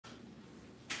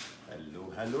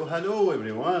Hello, hello, hello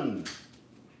everyone.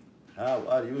 How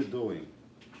are you doing?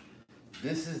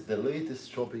 This is the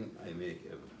latest shopping I make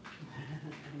ever.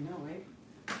 I know, right?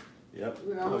 Yep.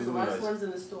 We're How almost you the doing, last guys? ones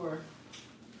in the store.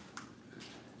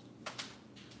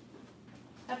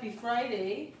 Happy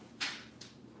Friday.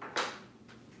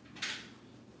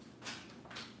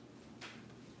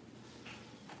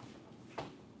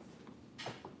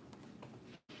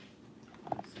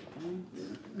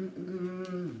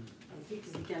 On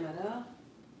fixe les caméras.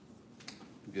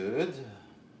 Good.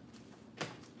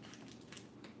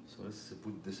 So let's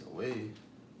put this away.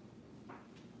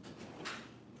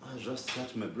 I just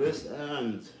touch my breast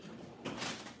and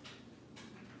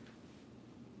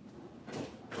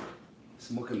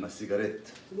smoking my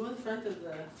cigarette. Go in front of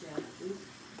the, please.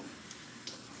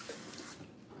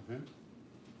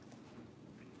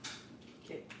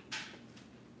 Okay.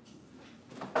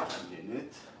 In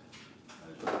it.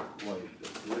 I just wipe the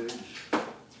fridge.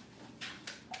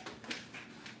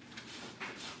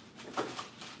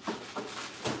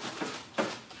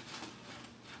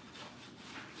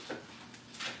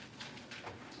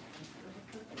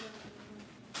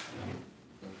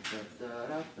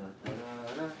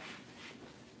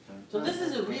 So this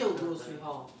is a real grocery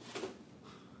haul.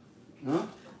 Huh?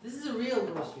 This is a real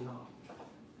grocery haul.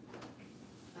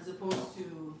 As opposed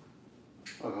to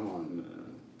Oh, come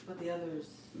on, what the others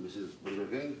Mrs. Burger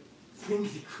King,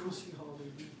 think the grocery haul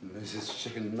would be. Mrs.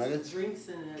 Chicken Nuggets. Drinks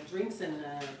and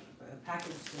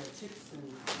packaged chips and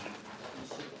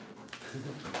shit.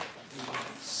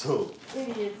 So,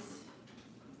 Idiots.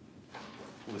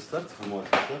 we start from what?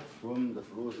 We start from the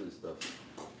frozen stuff.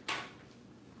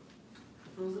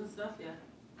 Frozen stuff, yeah.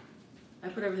 I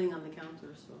put everything on the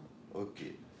counter, so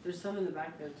Okay. there's some in the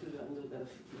back there too. Under the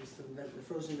there's some the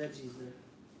frozen veggies there.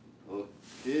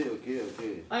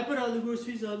 Okay. I put all the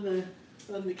groceries on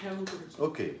the counter. So.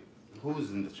 Okay.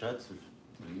 Who's in the chat,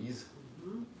 please?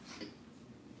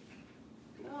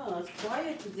 Oh, it's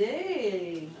quiet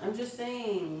today. I'm just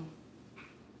saying.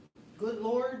 Good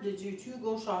Lord, did you two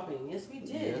go shopping? Yes, we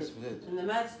did. Yes, we did. And the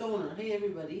Mad Stoner. Hey,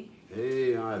 everybody.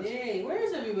 Hey, Ad. Hey,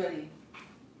 where's everybody?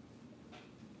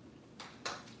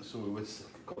 So we wait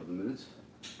a couple of minutes.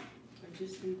 I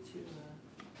just need to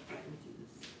empty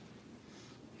this.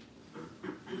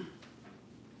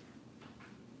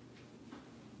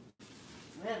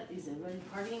 Well, is everybody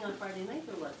partying on Friday night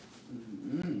or what?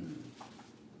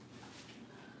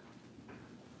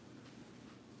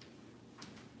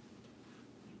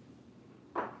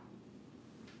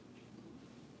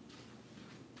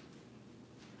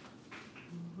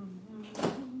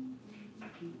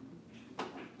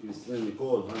 Christine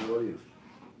Nicole, how are you?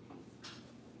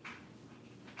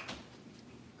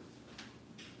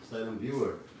 Silent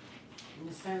viewer. And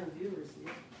the silent viewers,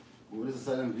 yeah. What is a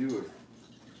silent viewer?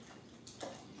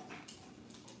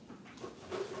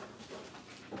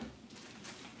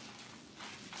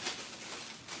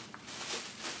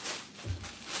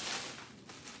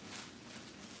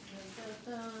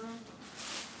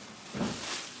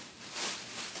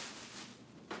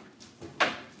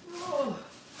 Oh,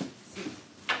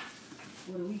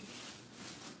 what a week.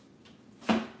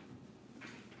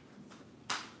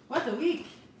 What a week.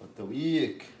 What the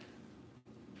week?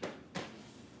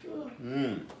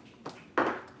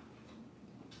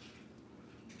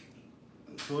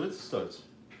 So let's start.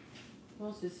 Who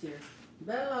else is here?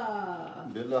 Bella.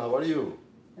 Bella, how are you?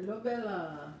 Hello,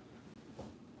 Bella.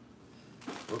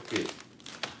 Okay.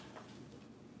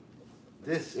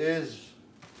 This is,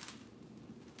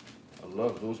 I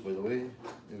love those by the way,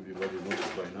 everybody knows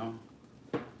it by now.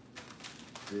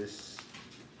 This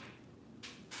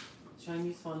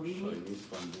Chinese fondue. Chinese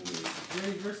fondue.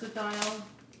 Very versatile.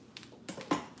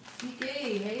 CK,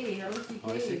 hey, hello CK.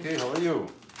 Hi CK, how are you?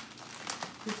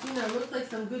 Christina, looks like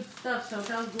some good stuff.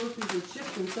 Chantal's groceries with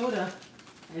chips and soda.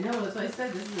 I know, that's why I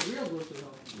said this is a real grocery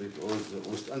haul.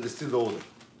 Because, and it's still the order.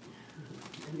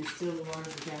 And you still the water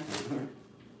the can.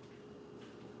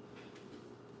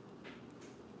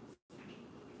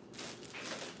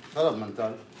 Hello,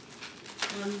 Mantal.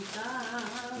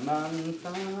 Chantal.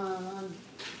 Mantal.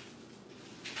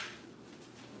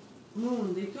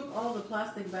 Moon, they took all the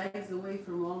plastic bags away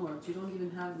from Walmart. You don't even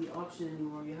have the option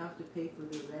anymore. You have to pay for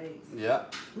their bags. Yeah,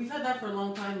 We've had that for a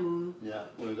long time, Moon. yeah,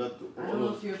 we got I don't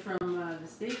know if you're from the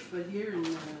States, but here in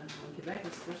Quebec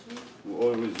especially, we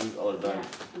always use our yeah, bags.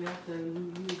 we have to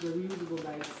use the reusable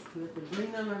bags. We have to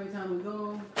bring them every time we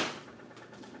go.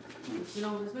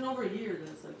 It's been over a year that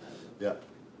it's like that. Yeah.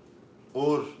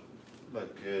 Or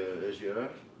like AGR,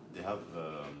 they have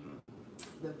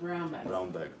The brown bags. brown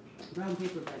bag. Brown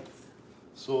paper bags.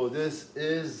 So this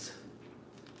is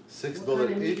 $6 What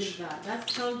kind of meat is each. that?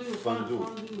 That's fondue. Fondue.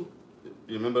 Fondue. You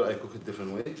remember I cook it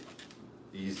different way,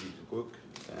 easy to cook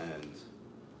and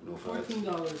no fat.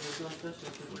 $14 is not special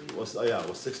for you. Was yeah, it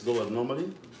was $6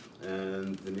 normally,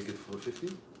 and they make it for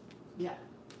 50. Yeah.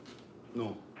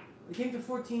 No, It came to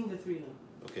 14 to 3 then.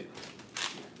 okay.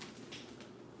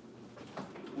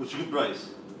 Which good price,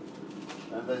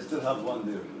 and I still have one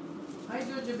there. Hi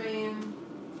Georgia Bain.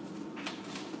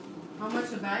 How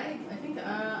much a bag? I think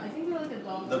they're like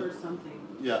 $1 or something.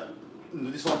 Yeah,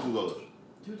 no, this one $2.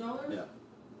 $2? Yeah.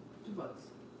 $2.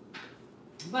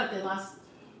 But they last.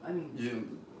 I mean.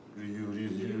 You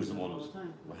use them all the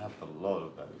time. We have a lot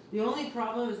of bags. The only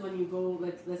problem is when you go,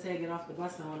 like, let's say I get off the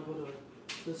bus and I want to go to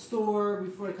the store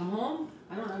before I come home.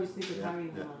 I don't always think of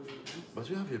carrying them on me. But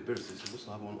you have your purse. You're supposed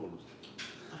to have one always.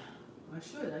 I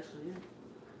should actually, yeah.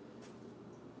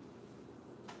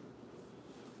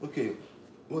 Okay,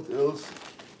 what else?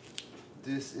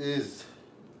 This is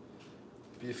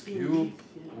beef cube,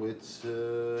 which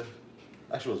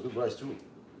actually was good price too.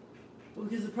 Well,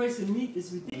 because the price of meat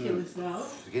is ridiculous now.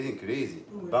 It's getting crazy.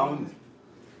 Oh,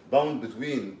 Bound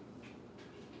between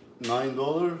 $9,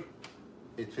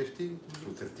 $8.50 to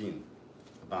 $13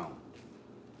 a pound.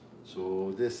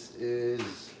 So this is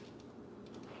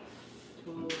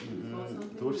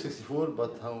 1264,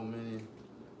 but how many?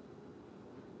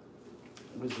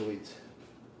 What's the weight?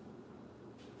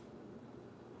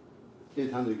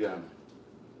 800 grams.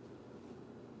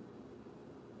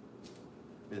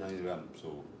 800 grams,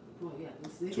 so Oh yeah,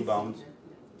 2 pounds. Yeah.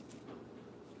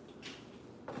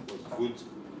 Was good.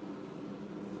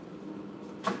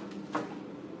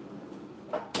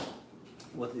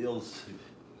 What else?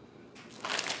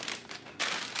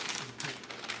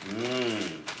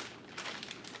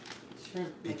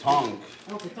 Shrimp. Pétanque.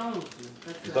 Oh, pétanque.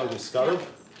 Pétanque with scallop.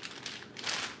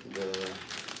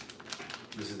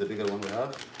 This is the bigger one we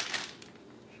have.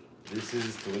 This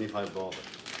is $25.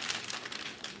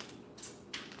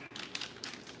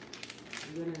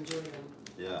 You're gonna enjoy them.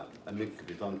 Yeah, I make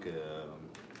pétanque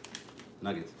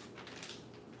nugget.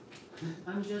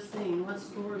 I'm just saying, what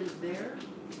store is there?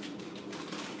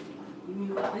 You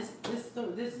mean what? This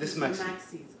Maxi.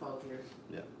 Maxi it's called here.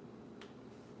 Yeah.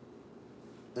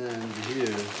 And here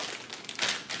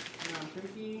Ground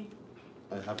turkey.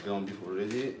 I have ground beef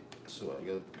already, so I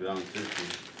got ground turkey,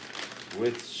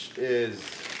 which is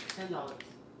 $10.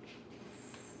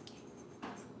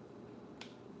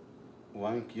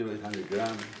 1 kilo 800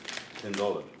 grams,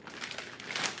 $10.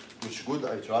 Which good,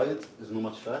 I tried it, there's not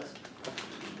much fat.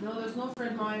 No, there's no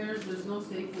Fred Meyer's, there's no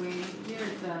Safeway. Here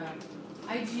it's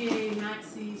IGA,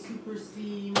 Maxi, Super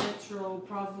C, Metro,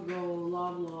 Provigo,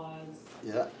 Loblaws.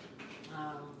 Yeah.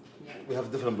 Yeah. We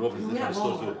have different Rovins, We different have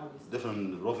stores Walmart, too. obviously.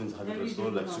 Different Rovins have Every different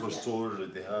stores, like different one, Superstore,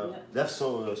 they have. Yeah. They have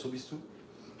Sobeys too.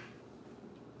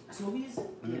 Sobeys?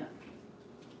 Yeah.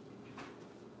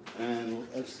 And what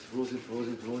else? Frozen. There's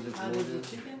a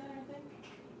chicken there, I think?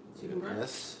 Chicken breast?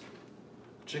 Yes.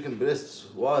 Chicken breasts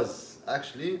was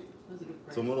actually, That was a good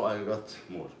price. tomorrow I got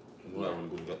more. Tomorrow I will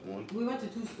go get more. We went to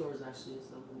 2 stores actually,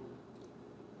 so.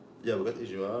 Yeah, we got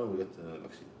AGR, we got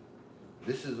Maxi.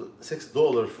 This is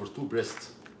 $6 for 2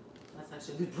 breasts. That's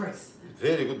actually a good price.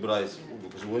 Very good price, Yeah.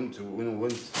 because when we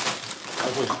went out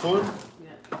of the store,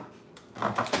 Yeah.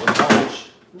 was how much?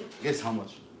 Guess how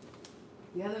much?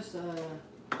 The others, how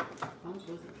much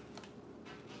was it?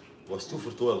 Was 2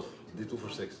 for 12. Did 2 for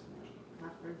 6.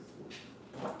 Half price.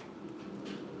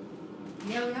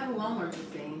 Yeah, we have a Walmart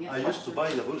just saying. Yeah, I used to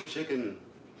buy the whole chicken,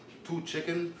 2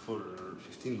 chicken for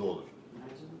 $15.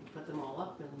 Imagine, cut them all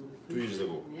up and. 2 years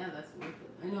ago. Yeah, that's worth it.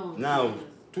 I know. Now,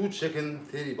 2 chicken,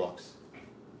 $30.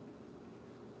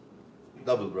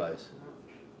 Double price.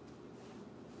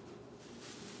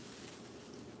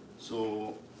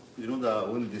 So, you know that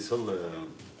when they sell the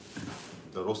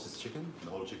roasted chicken, the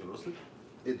whole chicken roasted,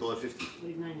 $8.50.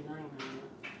 $8.99.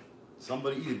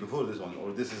 Somebody eat it before this one,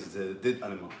 or this is the dead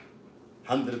animal.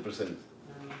 100%.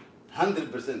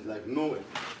 100%, like no way.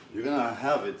 You're gonna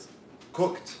have it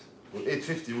cooked for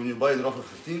 $8.50 when you buy it off for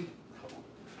 15?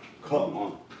 Come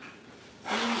on.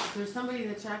 There's somebody in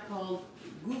the chat called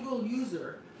Google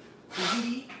user.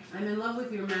 Zahidi, I'm in love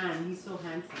with your man. He's so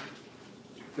handsome.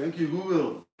 Thank you,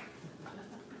 Google.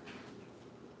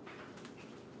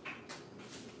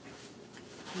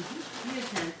 He is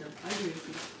handsome. I agree with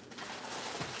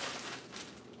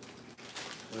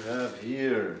you. We have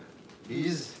here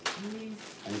peas Peas,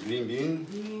 and green bean,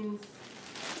 beans,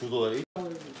 $2 each.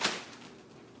 and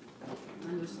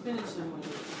there's spinach and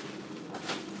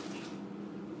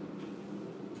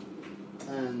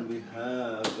And we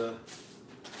have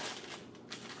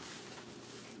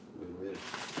where?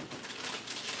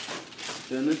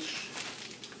 Spinach.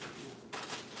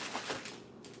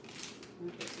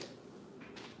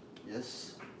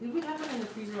 Yes. Did we have it in the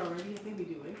freezer already? I think we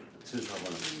do, eh? Still have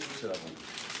one. Still have one.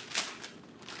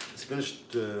 Spinach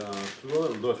 $2 or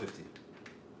 $1.50.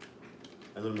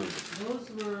 I don't remember. Those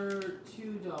were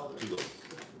 $2. $2.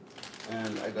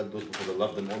 And I got those because I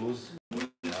love them always. When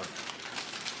you have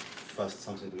fast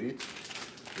something to eat,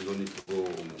 you don't need to go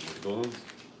to McDonald's.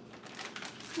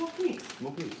 Smoked meat.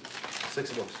 Smoked meat.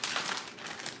 $6.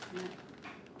 Yeah.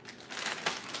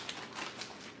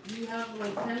 You have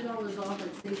like $10 off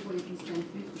at Safeway if you spend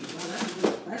 $50.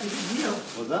 Wow, that's a good deal.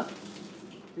 What's that?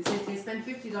 They say if they spend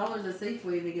 $50 at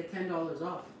Safeway, they get $10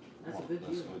 off. That's a good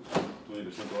deal. Good.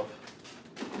 20% off.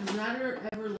 Does Nader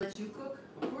ever let you cook?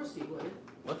 Of course he would.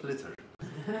 What litter?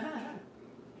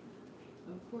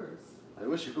 Of course. I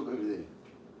wish you cook every day.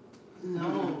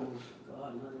 No.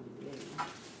 God, not every day.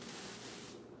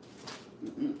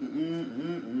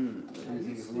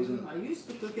 Anything frozen? I used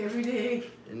to cook every day.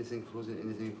 Anything frozen?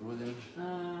 Anything frozen?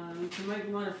 You might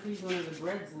want to freeze one of the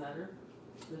breads, Nader.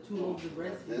 The 2 loaves of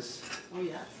bread. This? Oh,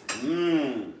 yeah.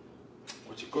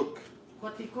 What you cook?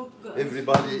 What you cook?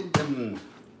 Everybody in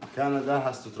Canada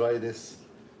has to try this.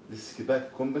 This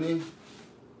Quebec company.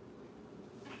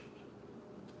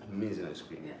 Amazing ice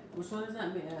cream. Yeah. Which one is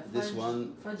that? This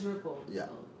one. Fudge Ripple. Yeah.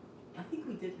 So, I think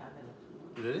we did have it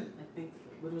actually. Really? I think so.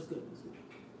 But it was good. It was good.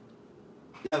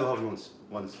 Yeah, we have it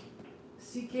once.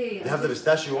 CK. They have the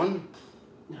pistachio one?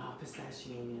 No,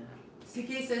 pistachio, yeah.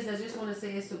 CK says, I just want to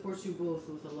say I support you both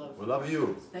with a love. We love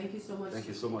you. Thank you so much. Thank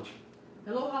you so much.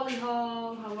 Hello, Holly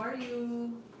Hall. How are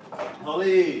you?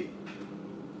 Holly!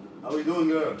 How are you doing,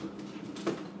 girl?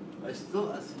 I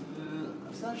still,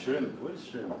 it's not shrimp. Where's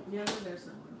shrimp? Yeah, they're there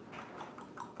somewhere.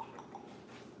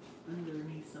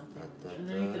 Underneath something.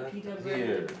 Underneath the pita bread.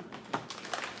 Here.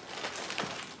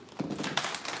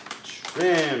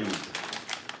 Shrimp.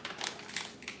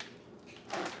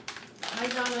 Hi,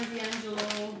 Donna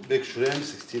D'Angelo. Big shrimp,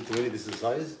 1620, this is the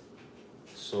size.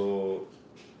 So,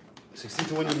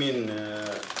 1620 mean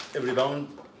every pound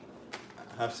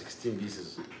have 16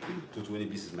 pieces to 20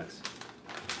 pieces max.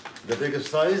 The bigger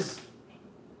size,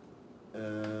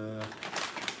 12,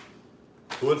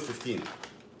 15.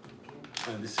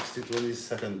 And this 1620 is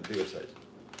second bigger size.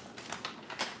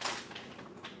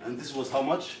 And this was how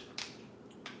much?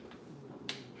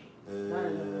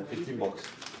 15 bucks.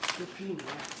 15, yeah.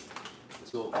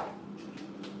 So,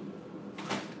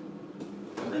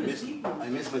 I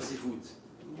miss my seafood.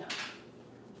 Yeah.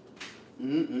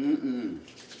 Mm-mm-mm.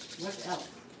 What else?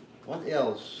 What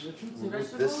else? The fruits We and got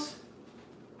vegetables? this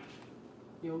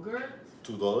Yogurt?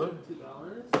 $2. $2.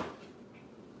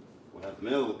 We have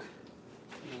milk,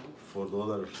 No.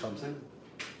 $4 something.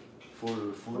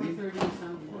 $4.40. $4.30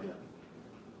 something. Yeah.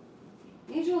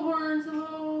 Angel Horns,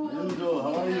 hello. Angel,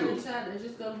 how are you? Chat. I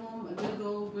just got home a bit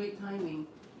ago. Great timing.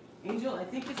 Angel, I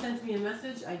think you sent me a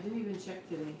message. I didn't even check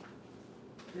today.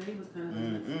 Today was kind of a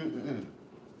mess.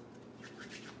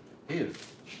 Here.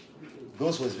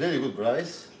 Those was very good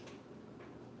price.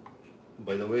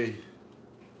 By the way,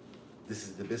 this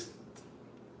is the best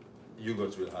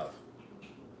yogurt we'll have.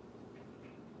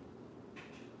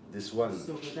 This one.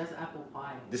 So good. That's apple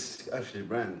pie. This is actually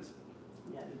brand.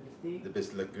 Yeah, the The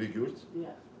best like Greek yogurt. Yeah.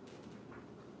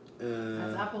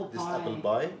 That's apple This pie. apple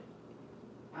pie.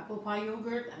 Apple pie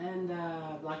yogurt and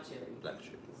black cherry. Black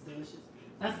cherry. It's delicious.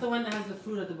 That's the one that has the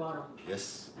fruit at the bottom.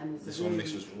 Yes. And it's This very, one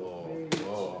mixed with very rich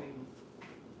cream.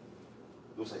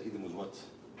 Those I eat them with what?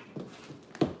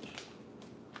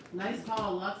 Nice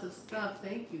haul, lots of stuff.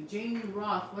 Thank you. Jamie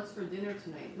Roth, what's for dinner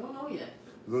tonight? Don't know yet.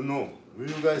 Don't know. Will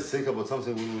you guys think about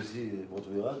something when we see what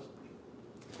we are?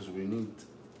 Because we need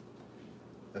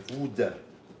a food there.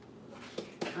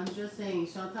 I'm just saying,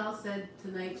 Chantal said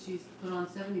tonight she's put on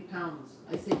 70 pounds.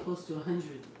 I say close to 100.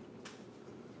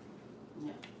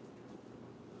 Yeah.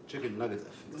 Chicken nugget Oh,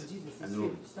 effect. Jesus, And it's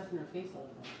roll. stuck in her face all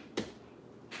the time.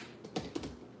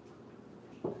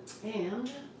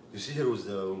 And You see here was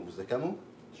the camel?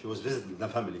 She was visiting the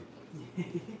family.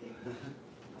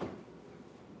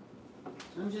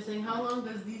 I'm just saying, how long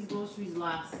does these groceries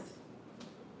last?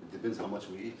 It depends how much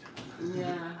we eat.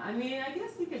 Yeah, I mean, I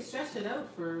guess you could stretch it out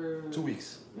for 2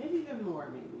 weeks. maybe even more,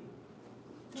 maybe.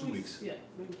 2 weeks. Yeah,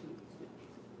 maybe 2 weeks. Yeah.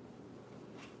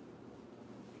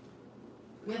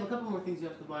 We have a couple more things you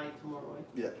have to buy tomorrow, right?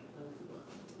 Yeah.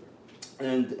 Yeah.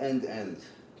 And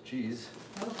cheese.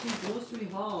 Healthy grocery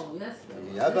haul, yes.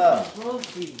 Yabba. This is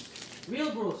groceries,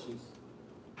 real groceries.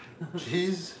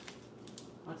 Cheese.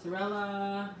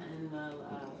 Mozzarella and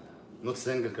Not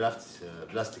single craft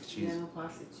plastic cheese. yeah, no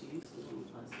plastic cheese. No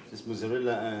plastic. This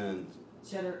mozzarella and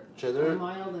Cheddar. cheddar. A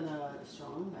mild and a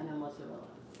strong, and a mozzarella.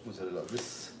 Mozzarella.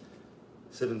 This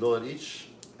 $7 each.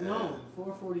 No,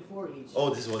 $4.44 each. Oh,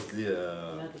 this was the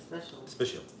Yeah, the special.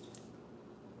 special.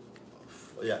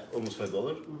 Yeah, almost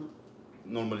 $5.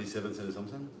 Normally 7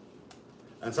 something.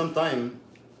 And sometime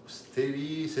it's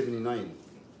 $3.79.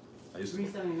 I used to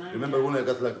 $3.79. remember when I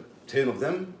got like 10 of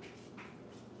them,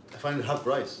 I find it half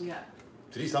price. Yeah.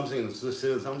 3 something and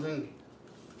 7 something,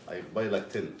 I buy like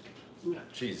 10. Yeah.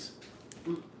 Cheese.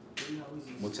 No,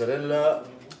 Mozzarella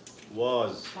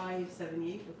was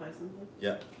 $5.78 or $5 something.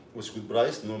 yeah, was good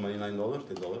price. Normally $9,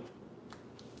 $10.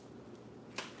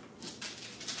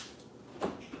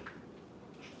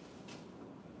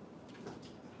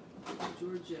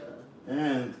 Georgia.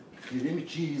 And creamy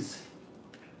cheese,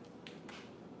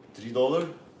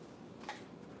 $3.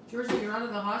 Georgia, you're out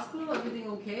of the hospital. Everything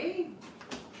okay?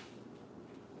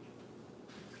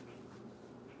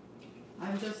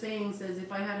 I'm just saying, says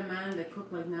if I had a man that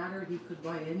cooked like Nader, he could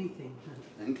buy anything.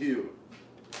 Thank you.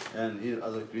 And here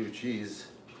other cream cheese,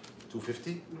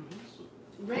 $2.50.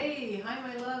 Ray, hi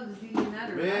my love, it's Didi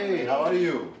Nader. Ray, how are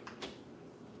you?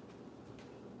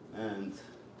 And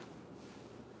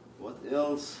what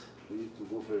else? We need to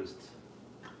go first.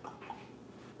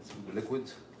 It's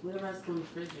liquid. Whatever has to come in the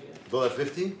fridge, I guess.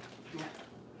 $1.50. Yeah.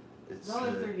 It's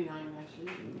 $1.39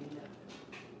 actually.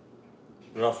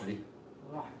 roughly.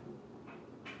 Wow.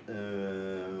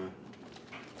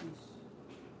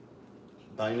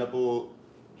 Pineapple,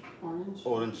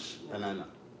 Orange. Yeah. banana.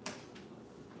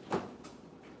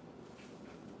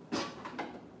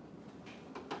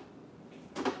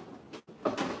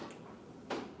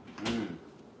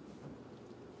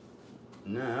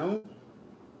 Now,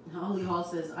 Holly Hall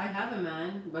says, I have a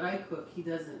man, but I cook. He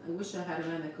doesn't. I wish I had a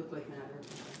man that cooked like Nader.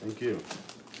 thank you.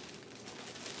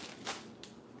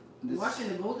 You watching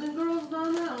the Golden Girls,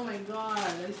 Donna? Oh my god,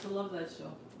 I used to love that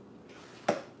show.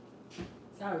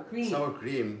 Sour cream. Sour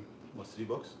cream was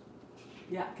 $3.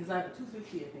 Yeah, because I have $2.50 I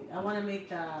think. I want to make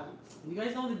the, you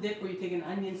guys know the dip where you take an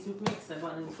onion soup mix? I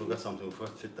bought onion We soup. forgot something. We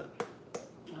forgot fita.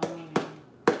 Oh,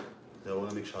 yeah. I want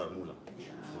to make shawarmula. Yeah.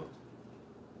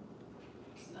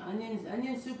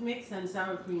 Onion soup mix and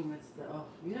sour cream. It's the, oh,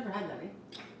 you never had that, eh?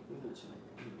 You're gonna try.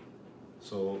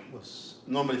 So it was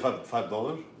normally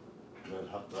 $5. Well,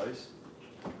 half price.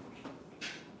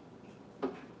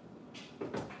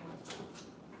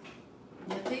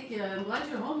 Yeah, I'm glad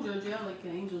you're home, Georgia, like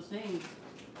Angel's saying.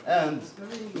 And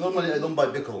normally I don't buy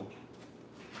pickle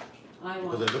I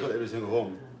because want. I pickle everything at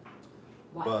home.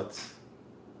 Wow. But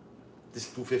this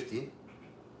 $2.50,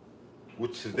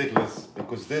 which is ridiculous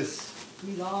because this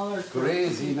 $3.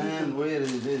 crazy man, where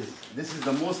it is. This is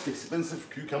the most expensive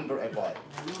cucumber I buy.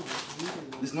 I know.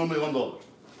 This is normally $1.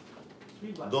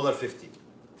 $3. $1.50.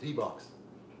 $3.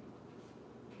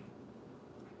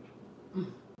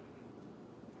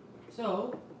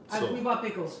 So, So- we bought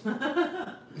pickles.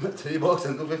 $3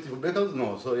 and $2.50 for pickles?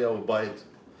 No, sorry, I will buy it.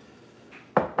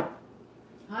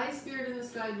 Hi, Spirit in the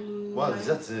Sky Blue. What Hi. is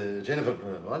that? Jennifer?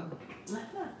 What?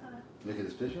 Make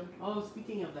it special? Oh,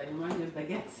 speaking of that, remind me of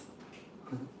baguettes.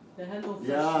 The Hello Fresh.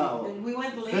 Yeah. We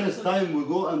went late. First so time we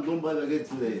go and don't buy baguette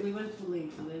today. we went too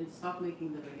late, so then stop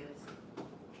making the baguettes.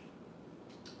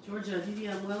 Georgia, Didi,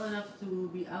 I'm well enough to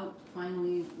be out.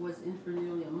 Finally, was in for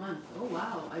nearly a month. Oh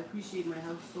wow, I appreciate my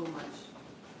house so much.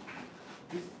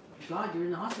 God, you're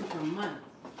in the hospital for a month.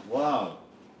 Wow.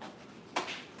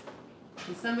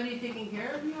 Is somebody taking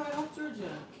care of you? I hope, Georgia.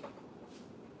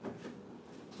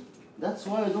 That's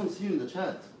why I don't see you in the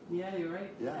chat. Yeah, you're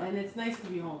right. Yeah. And it's nice to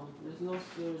be home. There's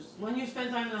when you spend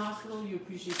time in the hospital, you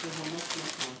appreciate your home much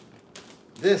more.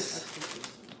 This. That's for sure.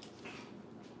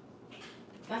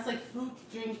 That's like fruit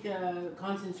drink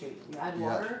concentrate. You add Yeah.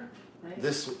 water, right?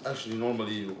 This actually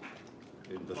normally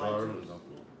in the jar.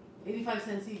 Yeah. 85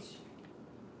 cents each.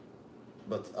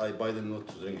 But I buy them not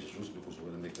to drink juice because we're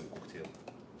gonna make them cocktail.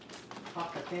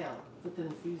 Pop the tail. Put it in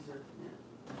the freezer. Yeah.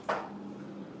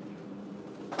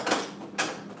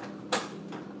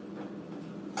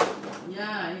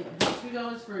 Yeah,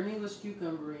 $3 for an English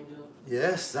cucumber, Angel.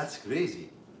 Yes, that's crazy.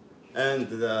 And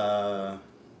the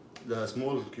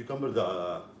small cucumber, they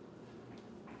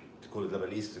call it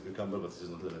Lebanese cucumber, but it's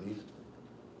not Lebanese.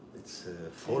 It's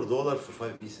 $4 for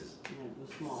 5 pieces. Yeah,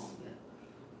 they're small. Yeah.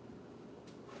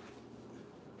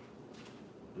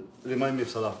 Remind me of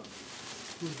Salah.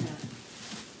 Yeah.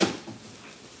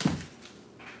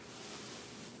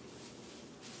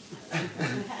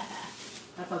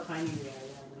 That's how tiny they are.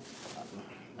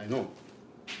 Yeah, I know.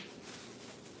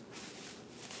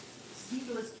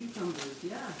 seedless cucumbers,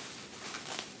 yeah.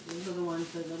 Those are the ones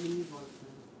that Lebanese ones.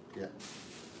 Yeah.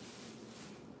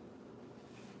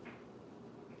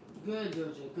 Good,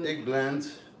 Georgia. Good.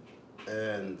 Eggplant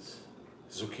and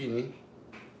zucchini.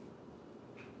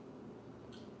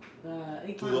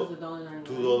 Eggplant was $1.99.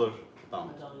 $2 pound.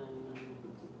 $1.99.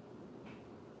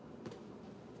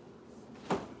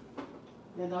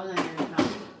 $1.99 a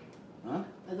pound. Huh?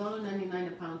 $1.99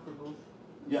 a pound for both.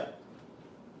 Yeah.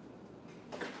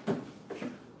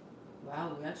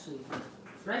 Wow, we actually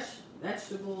fresh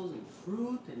vegetables and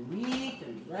fruit and meat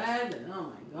and bread and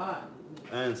oh my god.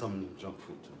 And some junk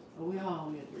food too. Oh, we have to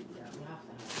have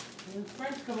it. And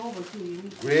friends come over too. You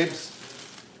need Grapes,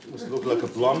 which look like a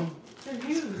plum, They're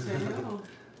huge, I know.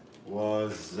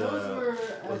 was Those were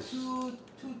was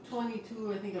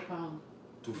 $2.22, I think, a pound.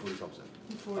 240 something.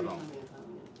 $2.40 Around. something a pound.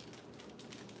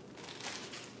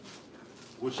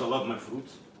 Which I love my fruit.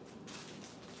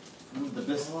 Fruit, the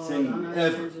best Oh, thing Donna,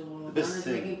 ever. Donna, The best Donna's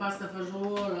thing. making pasta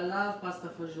fagioli. I love pasta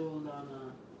fagioli,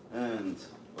 Donna. And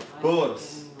of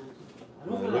course,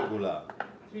 Arugula. regular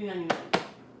 $3.99.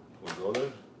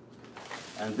 $4.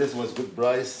 And this was good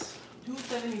price.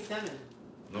 $2.77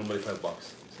 Normally $5.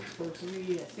 for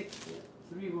three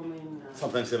Roman.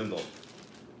 Sometimes $7.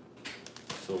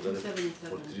 So we got it $2.77.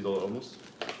 for $3 almost.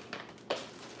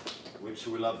 Which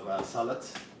we love salad.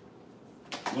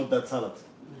 Not that salad.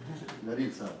 The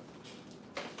real salad.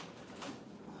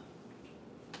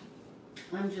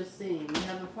 I'm just saying, we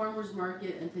have a farmer's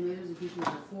market and tomatoes and cucumbers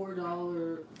are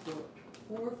 $4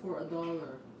 for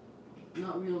 $1.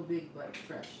 Not real big, but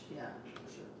fresh. Yeah,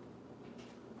 sure.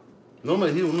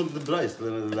 Normally here not the price.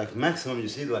 Like maximum you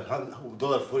see like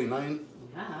 $1.49.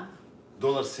 Yeah.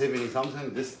 $1.70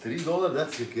 something. This $3.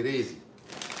 That's crazy.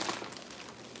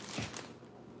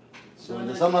 So in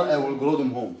the summer I will grow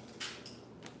them home.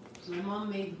 My mom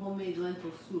made homemade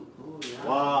lentil soup. Oh yeah.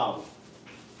 Wow.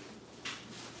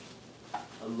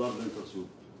 I love lentil soup.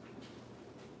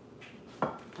 I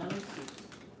like soup.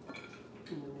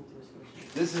 In the winter especially.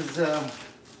 This is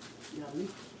Yummy.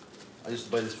 I used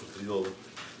to buy this for $3,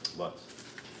 but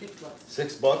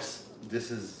 $6. $6. This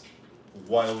is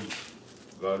wild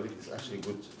garlic. It's actually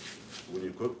good when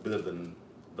you cook, better than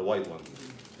the white one.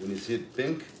 When you see it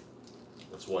pink,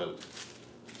 that's wild.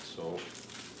 So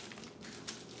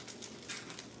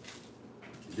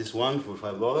this one for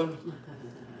 $5?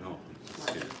 No, it's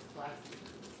good.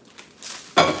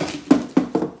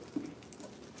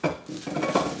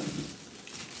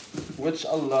 Which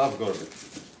I love garlic.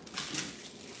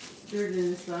 Stirred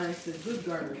in the slice of good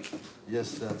garlic.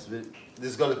 Yes, that's it.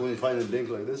 This garlic, when you find it pink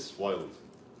like this, wild.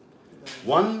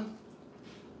 One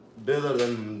better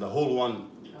than the whole one,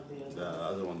 the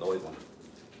other one, the white one.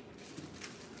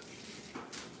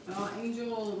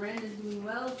 Angel Rand is doing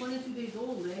well. 22 days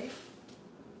old, eh?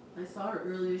 I saw her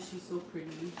earlier. She's so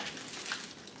pretty.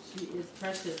 She is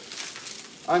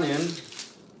precious. Onion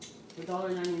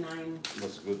 $1.99.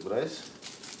 was good price.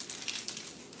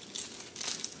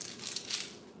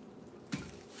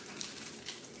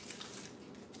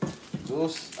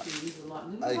 Those She uses a lot.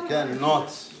 I cannot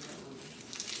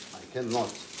You can't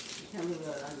live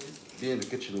without onion. be in the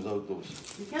kitchen without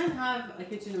those. You can't have a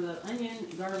kitchen without onion,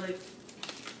 garlic,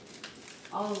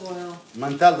 olive oil.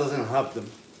 Mantal doesn't have them.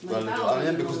 Mantal Garlic or onion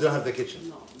doesn't because know. they don't have the kitchen.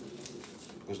 No.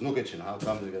 Because no kitchen. How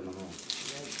come they get no?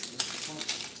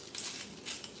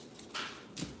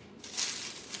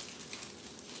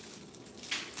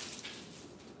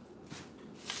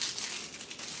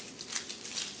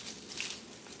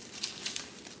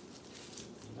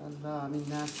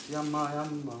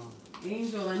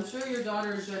 Angel, I'm sure your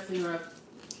daughter is dressing her up,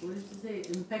 what did you say,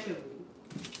 impeccably.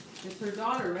 It's her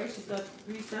daughter, right? She's got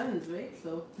 3 sons, right?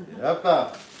 So.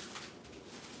 Yep.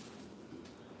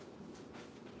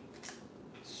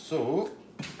 So,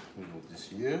 we move this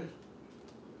here.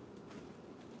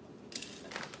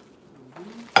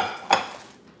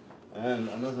 And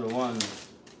another one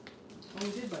Oh,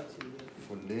 we did buy 2. Yes.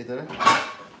 for later.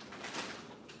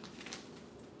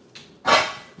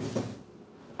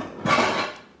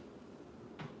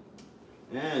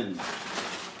 And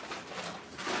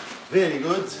very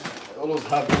good. I always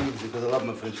have them because I love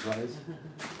my French fries.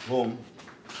 Home.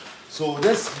 So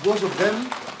this, both of them,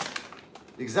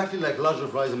 exactly like larger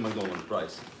fries in McDonald's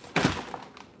price.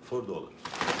 $4. 2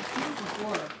 for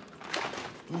 4.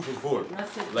 2 for $4.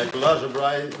 That's it. Like larger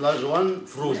fries, larger one,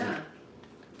 frozen. Yeah.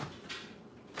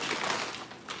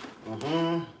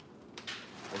 I'll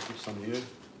keep some here.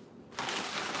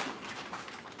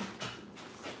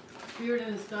 Spirit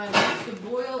in the sky. We used to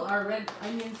boil our red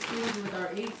onion skins with our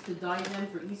eggs to dye them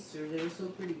for Easter. They were so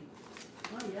pretty.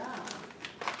 Oh yeah.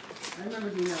 I remember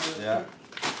doing that with Yeah.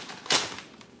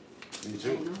 Me I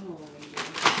too. know.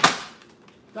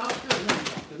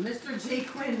 Mr. J.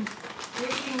 Quinn.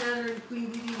 Baking Natter and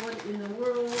Queen Dee, what in the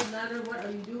world, Natter, what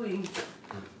are you doing?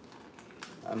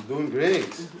 I'm doing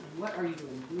great. What are you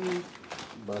doing?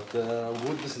 But we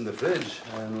put this in the fridge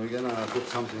and we're gonna cook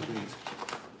something to eat.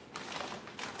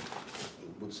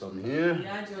 We'll put put some here.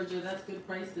 Yeah, Georgia, that's good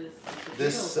prices.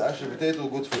 This actually potato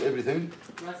good for everything.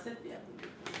 Russet, yeah.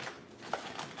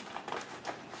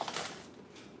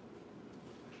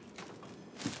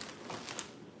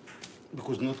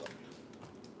 Because not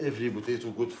every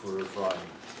potato good for frying.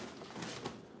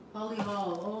 Holly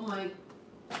Hall, oh my,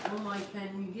 can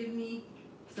you give me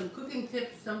some cooking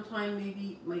tips sometime?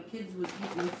 Maybe my kids would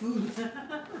eat my food.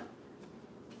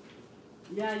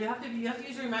 Yeah, you have to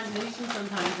use your imagination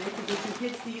sometimes, right? To get your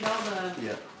kids to eat all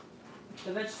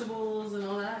the vegetables and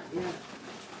all that. Yeah.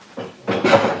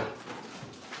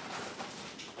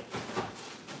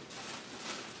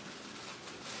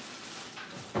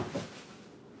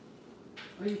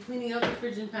 Are you cleaning out the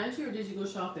fridge and pantry, or did you go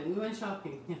shopping? We went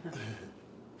shopping.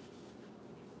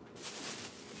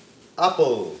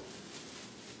 Apple,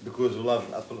 because we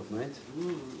love apple at night.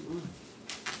 Mm-hmm.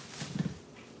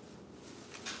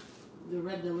 They're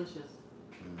red delicious.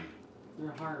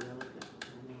 They're hard, I like that.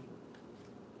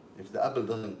 If the apple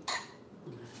doesn't,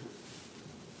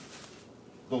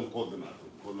 don't call them apple,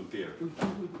 call them pear.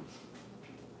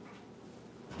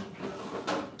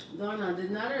 Donna,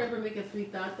 did Nader ever make a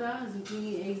frittata?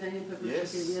 Zucchini, eggs, onion, pepper,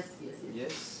 Yes. chicken? Yes.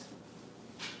 Yes.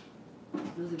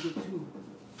 Those are good too.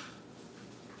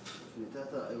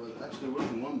 Frittata, I was actually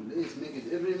working one place, make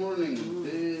it every morning.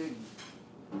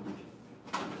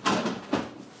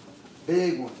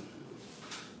 Big one.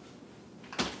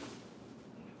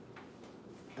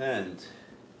 And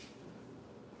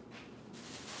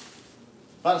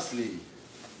parsley.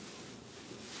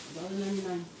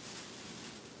 $1.99.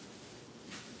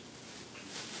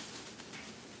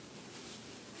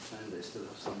 And I still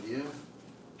have some here.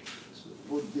 So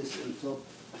put this on top.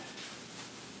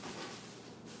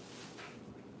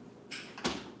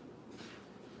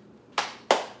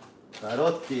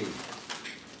 Carotti.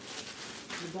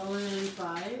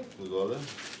 $1.95. $2.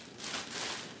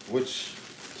 Which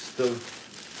still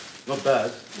not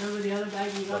bad. Remember the other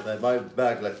bag we got? But I buy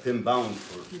back like 10 pounds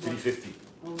for $3.50.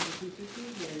 Oh, was it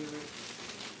 $3.50? Yeah,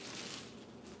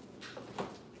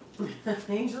 you're right.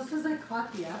 Angel says I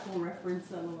caught the apple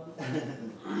reference.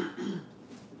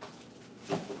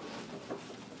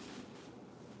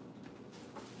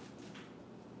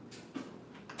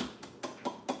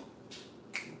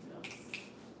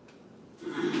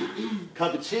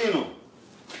 Cappuccino.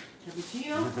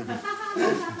 Cappuccino?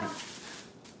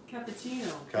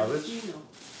 Cappuccino. Cabbage? Cappuccino.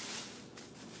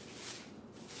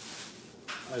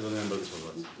 I don't remember this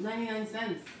one. 99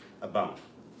 cents. A pound.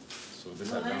 So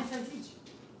this No, I 99 pound. cents each.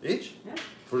 Each? Yeah.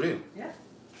 For real? Yeah.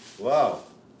 Wow.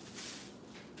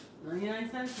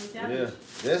 99 cents with Yeah. cabbage.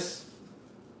 This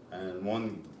and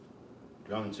 1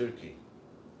 ground turkey.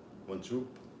 1 troop.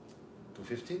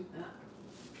 $2.50. Yeah.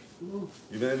 Ooh.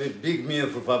 You're gonna make big meal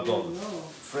for $5. No.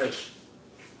 Fresh.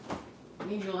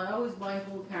 Angel, I always buy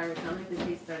whole carrots. I like they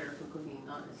taste better for cooking,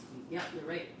 honestly. Yeah, you're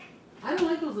right. I don't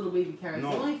like those little baby carrots.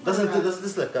 No, Only for, doesn't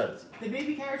this like carrots? the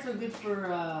baby carrots are good for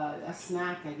a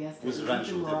snack, I guess. With They ranch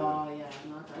eat them or whatever. raw.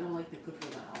 Yeah, I don't like to cook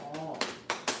them at all.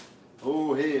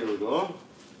 Oh, here we go.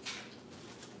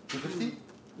 $2.50.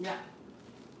 Yeah,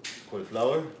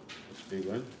 Cauliflower. That's a big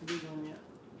one. big one, yeah.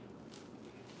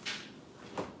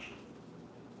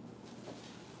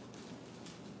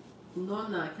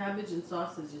 Nonna, cabbage and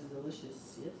sausage is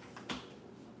delicious. Yes.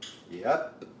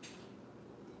 Yep.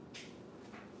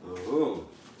 Oh.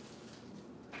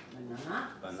 Banana.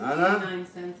 Banana. 69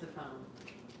 cents a pound.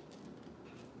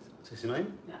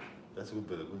 69? Yeah. That's a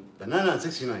good banana at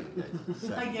 69.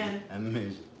 Guys. Again.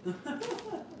 Amazing.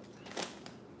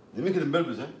 They make it in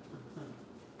purpose, eh?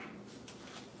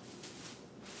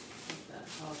 What's that?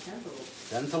 Oh, cantaloupe.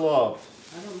 Cantaloupe.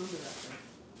 I don't remember that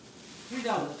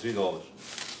one. $3. $3.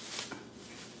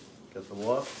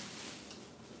 Cantaloupe.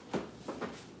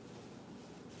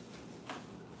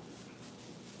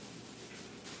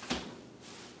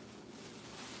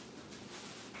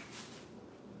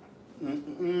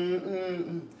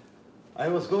 I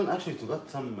was going actually to get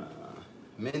some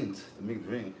mint to make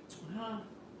drink. Huh.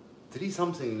 3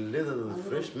 something little A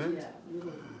fresh mint. Yeah,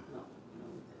 little. No.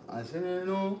 I said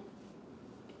no.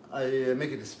 I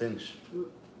make it a Spanish.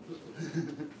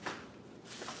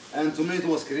 And tomato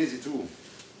was crazy too.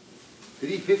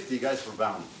 $3.50 guys for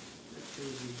pound. That's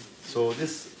crazy. So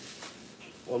this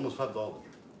almost $5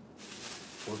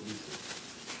 for pieces.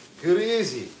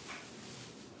 Crazy.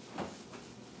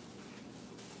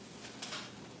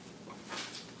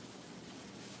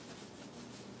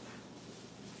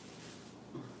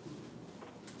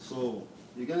 So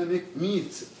you're gonna make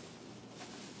meat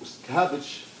with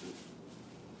cabbage,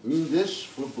 mean dish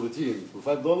for protein for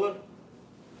 $5,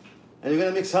 and you're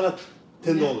gonna make salad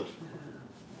 $10.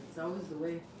 It's always the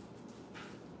way.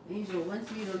 Angel, once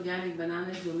you eat organic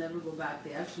bananas, you'll never go back.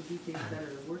 They actually do taste better.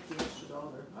 They're worth the extra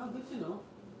dollar. Oh, good to know.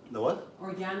 The what?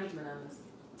 Organic bananas.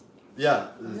 Yeah,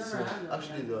 I've it's never had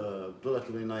actually organic. the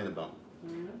 $1.29 a pound.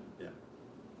 Mm-hmm. Yeah.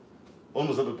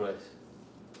 Almost double price.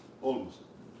 Almost.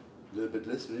 A little bit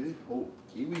less maybe. Oh,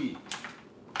 kiwi.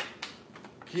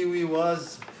 Kiwi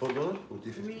was $4 or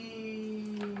 $3.50?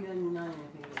 $3.99, I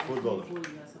think. $4. $4,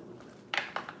 yeah, something like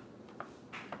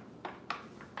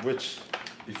that. Which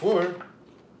before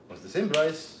was the same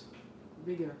price.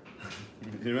 Bigger.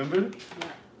 You remember?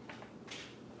 Yeah.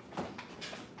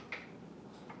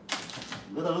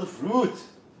 Look at all the fruit.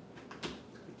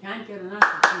 You can't get enough of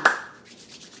fruit.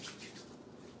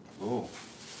 Oh.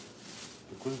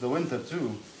 Because the winter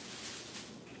too.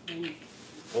 And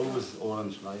Always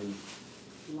orange, lime.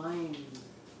 lime.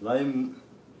 Lime.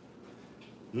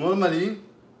 Normally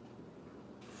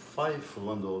 5 for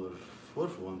 $1, 4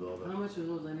 for $1. How much are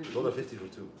those? I didn't $1.50 for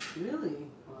 2. Really?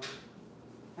 Wow.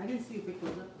 I didn't see you pick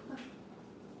those up.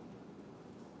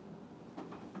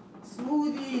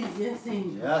 Smoothies, yes,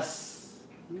 Angel. Yes.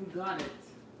 You got it.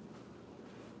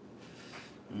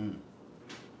 Mm.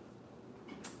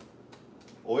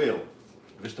 Oil,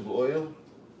 vegetable oil.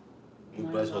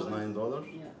 Good price was $9.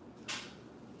 Yeah.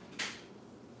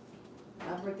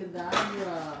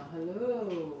 Abracadabra.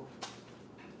 Hello.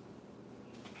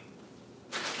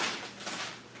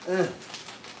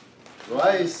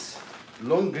 Rice,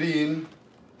 long green,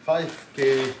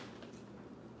 5K.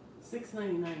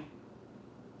 $6.99.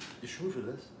 You sure for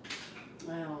this?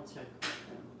 I'll check.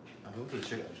 I want to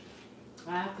check actually. I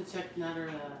have to check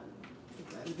another.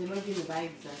 They might be in the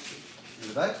bags actually. In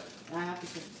the back? I have to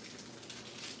check.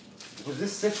 Because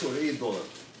this 6 or $8. Oh,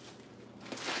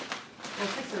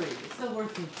 6 or 8. It's still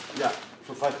worth it. Yeah,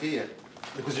 for 5K. Yeah.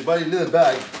 Because you buy a little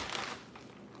bag.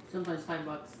 Sometimes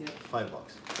 $5. Yeah. $5.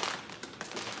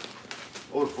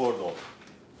 Or $4.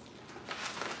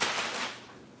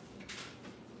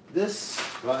 This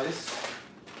rice,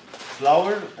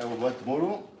 flour, I will buy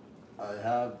tomorrow. I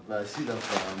have cedar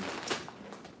from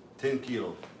 10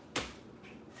 kilo.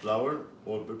 Flour,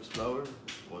 all-purpose flour,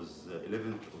 was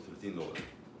 $11 or $13.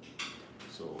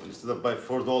 So instead of buy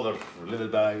 $4 for a little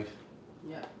bag,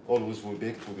 Yeah. always we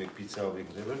bake pizza, we bake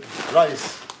whatever.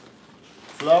 Rice,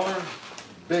 flour,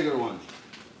 bigger one,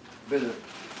 better.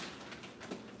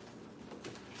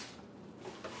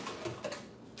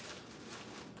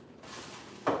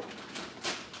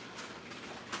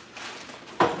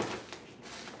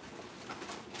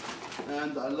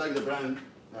 And I like the brand.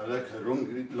 I like long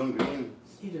green.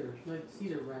 Cedar, like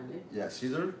cedar brand, eh? Yeah,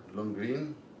 cedar, long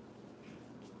green.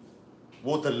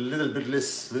 Water a little bit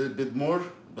less, little bit more,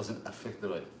 doesn't affect the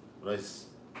rice. Rice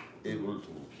able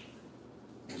to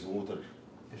use water.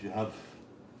 If you have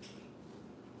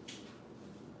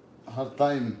a hard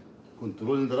time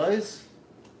controlling the rice,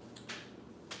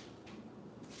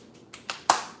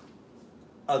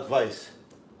 advice,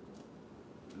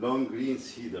 long green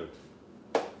cedar.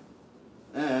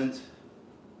 And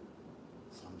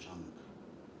some junk.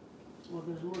 Well,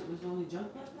 there's only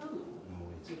junk left now? No,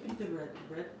 So wait. eat the bread.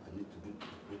 I need to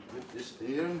put this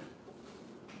here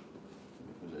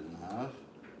because I don't have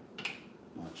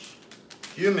much.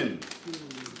 Cumin.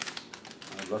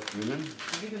 I love cumin.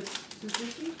 I think it's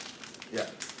 $2.50? Yeah.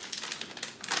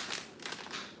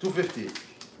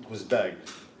 $2.50 was bag.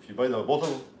 If you buy the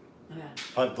bottle, Yeah.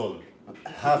 $5.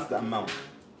 Half the amount.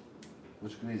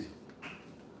 Which crazy.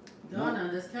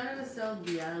 Donna, does Canada sell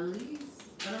Bialys?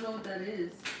 I don't know what that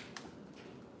is.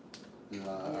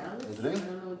 Bialys? The drink? I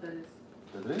don't know what that is.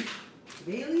 The drink?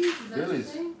 Bailey's? Is that what you're Bailey's.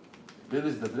 saying?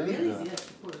 Bailey's the drink? Bailey's, yes,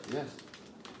 of course. Yes.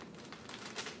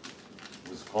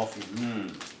 With coffee.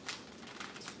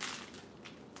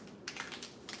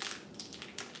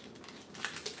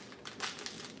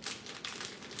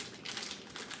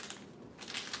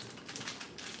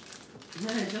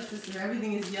 Justice,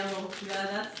 everything is yellow. Yeah,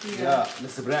 that's the. Yeah,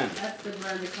 that's the brand. That's the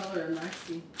brand, the color,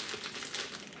 Maxi.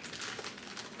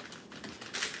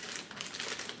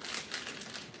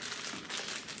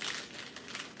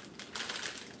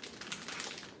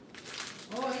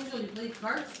 Oh, Angel, you played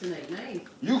cards tonight. Nice.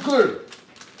 Euchre!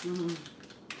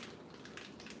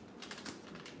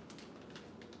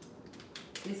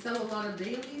 They sell a lot of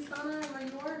Baileys, Donna, where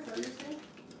you are? Is that what you're saying?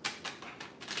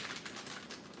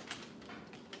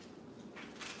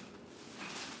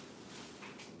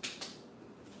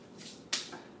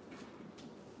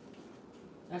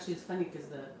 Actually, it's funny because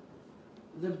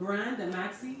the brand, the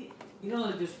Maxi, you know,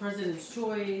 like there's President's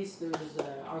Choice, there's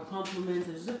Our Compliments,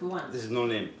 there's different ones. This is no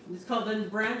name. It's called, the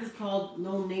brand is called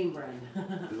No Name Brand.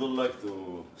 They don't like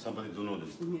to somebody to know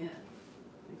them. Yeah,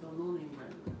 they call No Name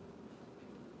Brand.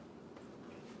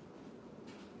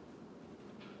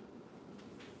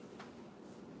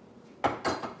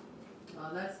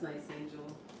 that's nice, Angel.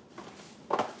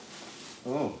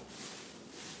 Oh.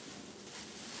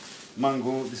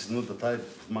 Mango, this is not the type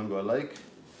of mango I like.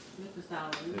 Good for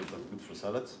salad. Yeah, but good for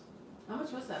salad. How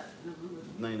much was that? I don't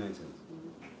remember. 99 cents.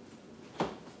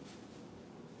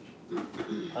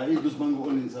 I eat this mango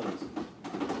only in salad.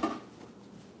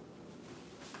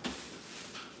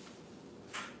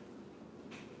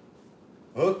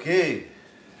 Okay.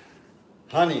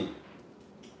 Honey.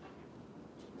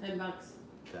 $10.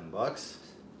 10 bucks.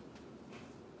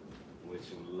 Which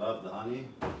you love the honey.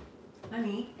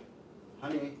 Honey.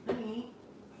 Honey. Honey.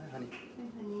 Hi, honey. Hey,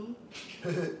 honey.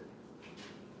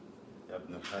 يا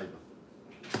ابن الخايبة.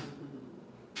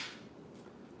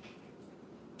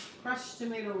 Crushed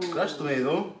tomato. Crushed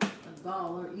tomato.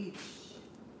 $1 each.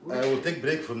 I will take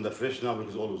break from the fresh now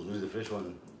because always lose the fresh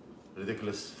one.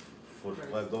 Ridiculous for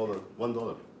 $5,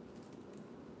 $1.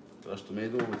 Crushed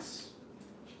tomato, it's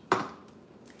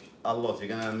a lot. You're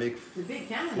gonna make The big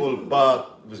can. full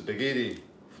pot with spaghetti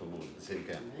for the same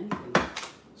can. Anything.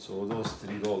 So those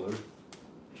 $3.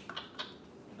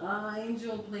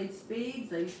 Angel played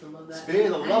spades. I used to love that. Spade, I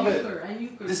love it. Euchre, and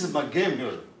euchre. This is my game,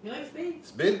 girl. You like spades?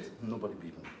 Spade, nobody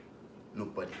beat me.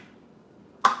 Nobody.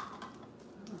 Okay.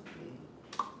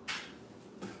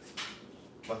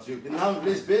 But you can now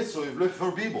play spade, so you play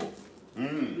for people.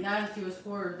 Yeah, it was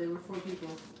four. They were 4 people.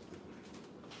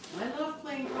 I love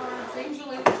playing cards. Angel,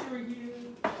 I wish you were here.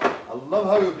 I love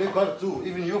how you play card too,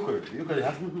 even euchre. Euchre you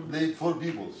have to play 4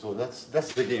 people, so that's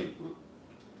the game.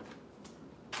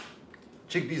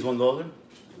 Chickpeas $1.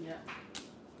 Yeah.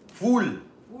 Full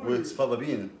with fava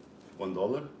bean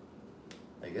 $1.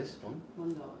 I guess $1.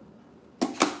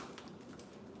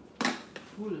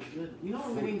 Food is good. You know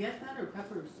where we can get that or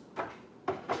peppers?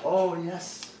 Oh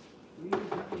yes, We need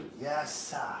peppers.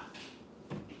 yes. I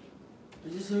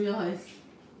just realized.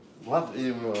 What?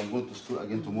 I'm going to school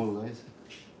again tomorrow, guys.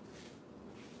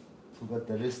 Forgot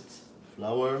the list.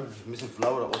 Flour, missing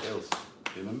flour. What else?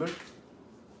 Remember?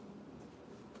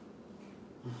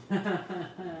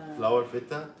 Flour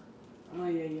feta.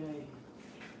 Ay, ay, ay.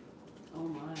 Oh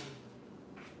my.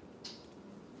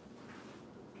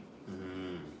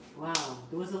 Wow,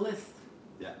 there was a list.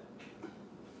 Yeah.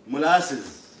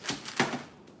 Molasses.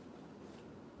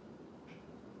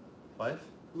 5.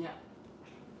 Yeah.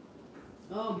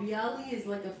 Oh, bialy is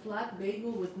like a flat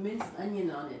bagel with minced onion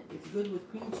on it. It's good with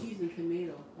cream cheese and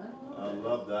tomato. I don't know. I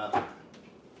love that.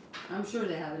 I'm sure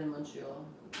they have it in Montreal.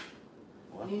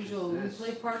 What Angel, is we this?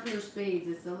 play partner spades.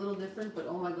 It's a little different, but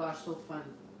oh my gosh, so fun.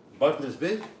 Partner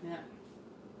spade. Yeah.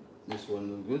 This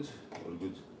one good or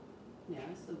good? Yeah,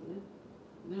 it's so good.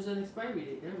 There's an expiry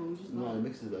date there, but we just No, I bought it.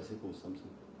 mixed it. I think with something.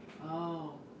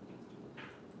 Oh.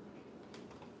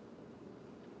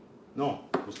 No,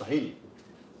 mustahini.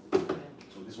 Okay.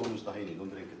 So this one mustahini. Don't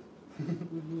drink it.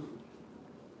 Mm-hmm.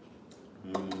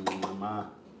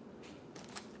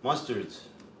 Mustard.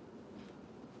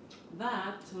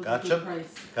 That was a Ketchup. good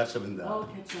price. Ketchup in that. Oh,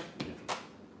 ketchup.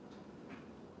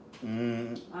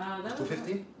 That was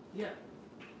 $2.50. Yeah.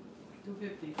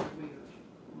 $2.50 for bigger.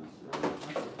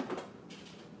 Mustard.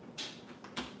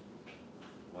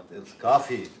 What else?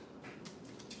 Coffee.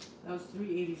 That was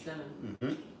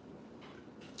 $3.87.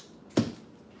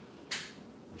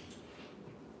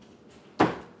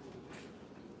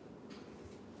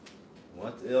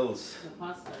 What else? The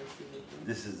pasta I see. Right?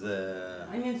 This is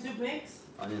Onion soup mix.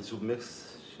 onion soup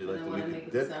mix. She And like I to want to make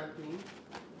make it it dip. sour cream.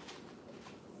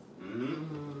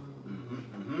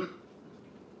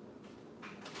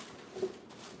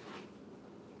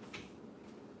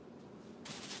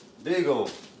 Bagel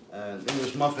and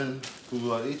English muffin,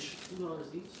 $2 each.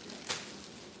 $2 each.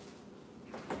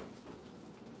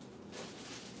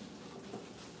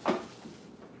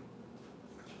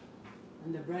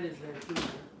 And the bread is there too.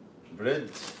 Right?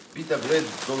 Bread, pita bread,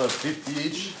 $1.50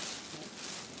 each.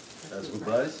 That's good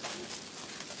price.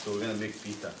 So we're gonna make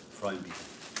pita, frying pita.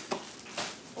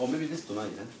 Oh, maybe this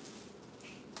tonight, huh?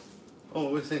 Oh,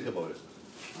 we'll think about it.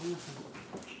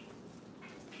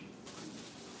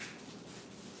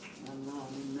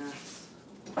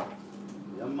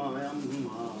 يما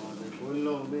يما ده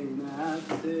كله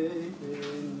بينافسن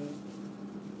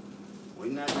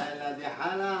والندالة دي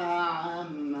حالة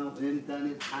عامة وامتى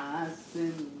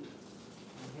نتحسن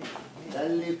ده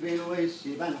اللي في الوش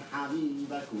بان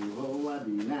حبيبك وهو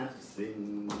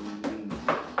بينافسن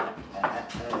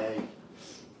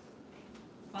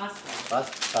Pasta.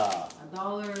 باستا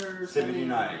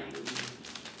 $1.79.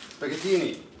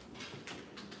 spaghettini,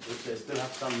 which I still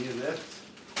have some here left.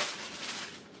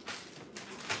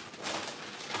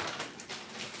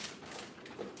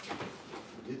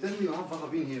 You tell me you have fava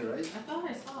bean here, right? I thought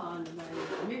I saw on the bag.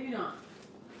 Maybe not.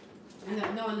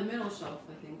 And no, in the middle shelf,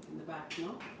 I think, in the back,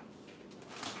 no?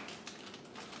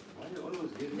 Why do you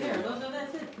always give me? There,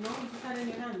 that's it. No, you just had it in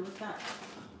your hand. What's that?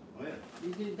 Oh yeah.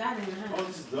 You did that in your hand. Oh,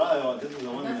 this is dry. Oh, this is the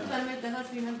one. That's what I meant. That's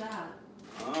what you meant that.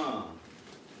 Ah,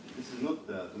 this is not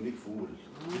to make food.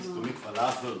 This is to make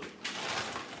falafel.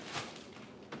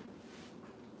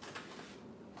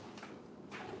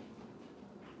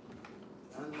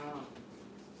 And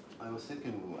I was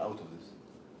thinking out of this.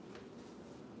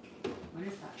 What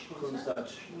is that?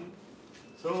 Cornstarch.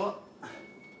 So,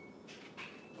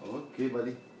 okay,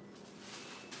 buddy.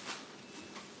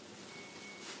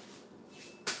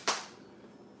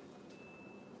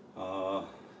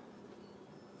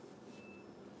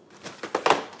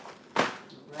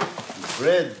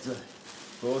 Bread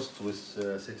toast with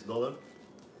 $6. $5.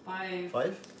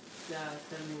 $5? Yeah,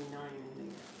 79. I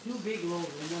think. 2 big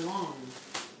loaves and they're long.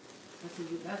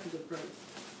 That's a good price.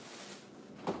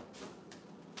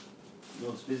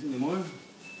 No space anymore?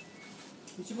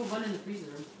 You should put one in the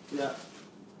freezer. Yeah.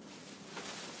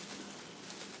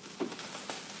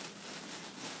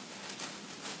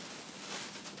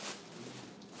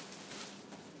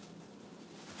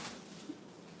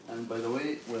 And by the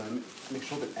way, when I make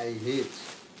sure that I hate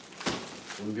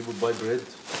when people buy bread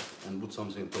and put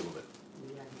something on top of it.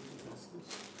 Yeah,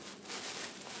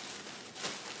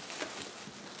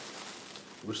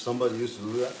 Wish somebody used to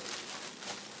do that.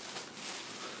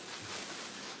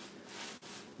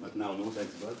 But now, no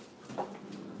thanks, bud.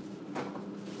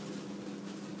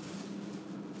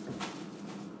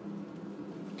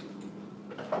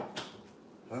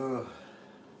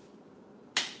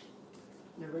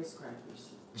 the rice crackers.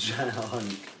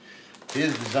 Junk.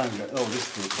 Here's the junk. Oh,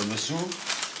 this is for the soup.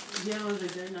 Yeah,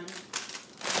 they're not.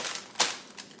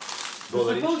 $1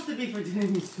 It's each. supposed to be for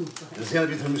tiramisu. Right? It's gonna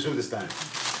be tiramisu this time.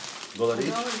 $1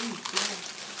 each. $1 each, yeah.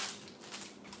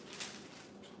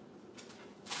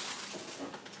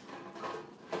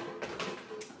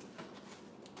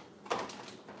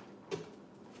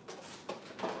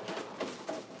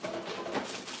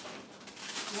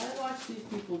 I watch these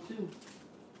people too.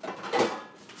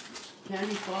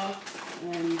 Candy Fox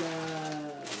and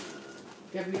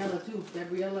Gabriella too.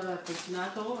 Gabriella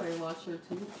Fortunato, I watch her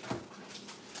too.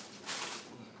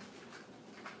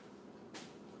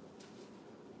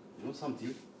 You want some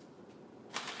tea?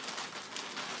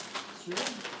 Sure.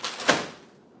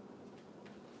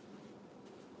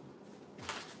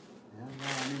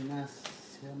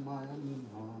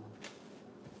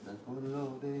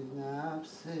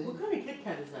 What kind of Kit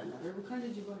Kat is that, Mother? What kind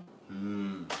did you buy?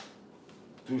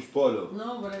 Tush Polo.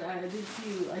 No, but I did see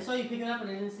you. I saw you pick it up, but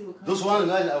I didn't see what kind. Those one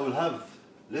guys I will have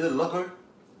little locker.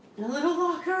 A little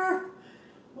locker.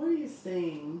 What are you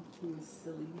saying? You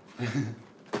silly.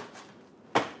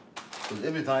 Because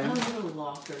every A time, little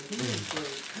locker. Give me a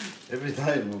break. every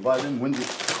time we buy them, we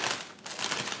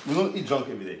don't eat junk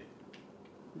every day.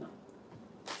 No.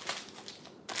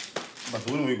 But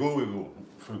when we go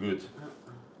for good.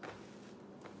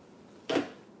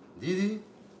 Didi,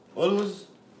 always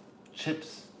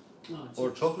chips No, or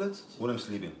chips. chocolates when I'm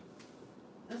sleeping.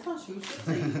 That's not true. Chips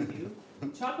I eat with you.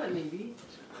 Chocolate maybe.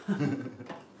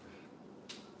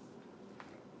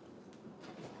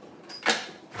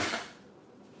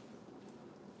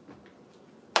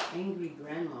 Angry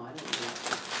grandma. I don't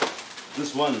know.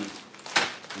 This one,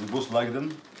 we both like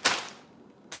them.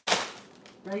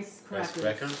 Rice crackers.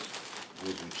 Rice crackers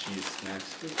with some cheese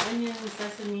snacks. With onion,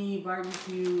 sesame,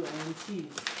 barbecue, and cheese.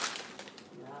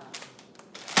 Yeah.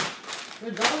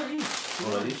 They're $1 each.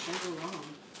 $1 each? Can't go wrong.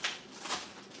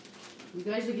 You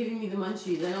guys are giving me the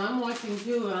munchies. I know I'm watching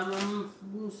too. I'm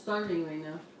starving right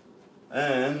now.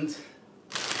 And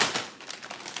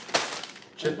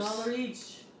chips. $1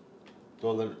 each.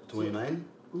 $1.29.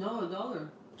 No, $1.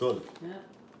 $1. Yeah.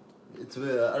 It's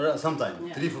around sometime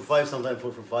Yeah. 3 for 5, sometime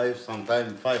 4 for 5,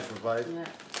 sometime 5 for 5. Yeah.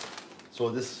 So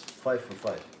this 5 for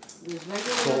 5. There's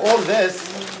regular. So all this,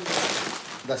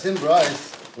 and- the same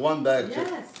price, one bag.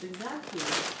 Yes, exactly.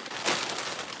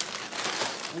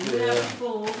 And you have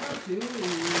people over too,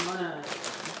 and you wanna.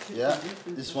 Yeah,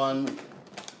 this one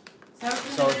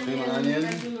Sour cream and onion,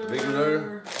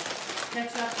 regular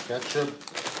ketchup, ketchup.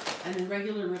 and then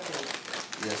regular ripples.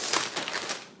 Yes.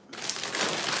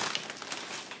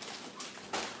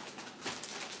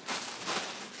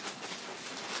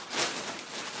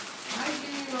 Hi,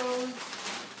 Jamie Rose.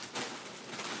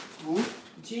 Who?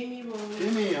 Jamie Rose.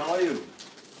 Jimmy, how are you?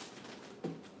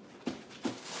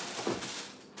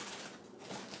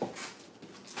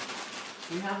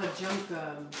 We have a junk.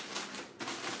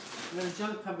 We have a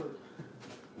junk cupboard.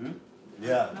 Hmm?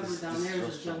 Yeah. Cupboard down there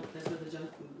is a junk. That's where the junk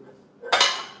food goes.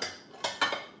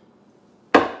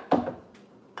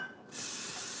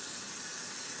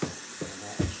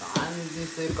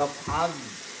 ثقة في حد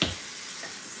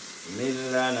من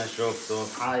اللي أنا شفته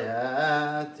في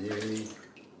حياتي.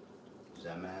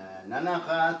 زمان أنا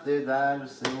خدت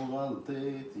درس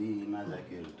وغلطتي ما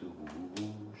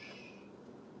ذاكرتهوش.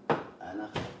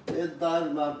 أنا خدت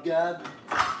الضربة بجد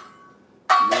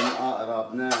من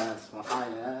أقرب ناس في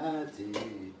حياتي.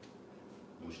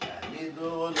 مش أهلي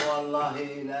دول والله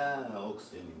لا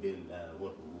أقسم بالله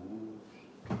وحوش.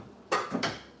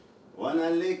 وأنا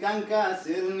اللي كان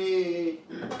كاسرني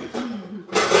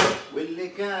واللي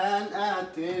كان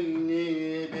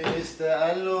قاتلني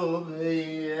بيستقلوا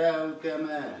بيا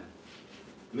وكمان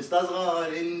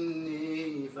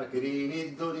مستصغرني. فاكرين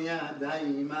الدنيا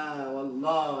دايما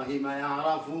والله ما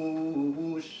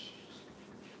يعرفوش.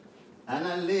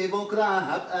 أنا اللي بكرة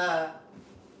هبقى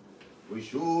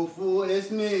ويشوفوا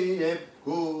اسمي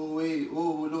يبكوا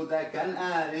ويقولوا ده كان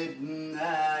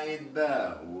قريبنا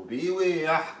يتباهوا بيه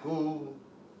ويحكوا.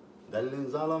 ده اللي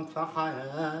انظلم في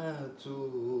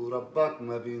حياته ربك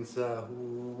ما بينساهوش.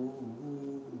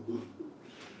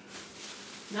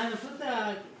 Now to put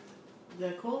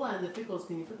the cola and the pickles,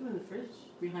 can you put them in the fridge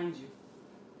behind you?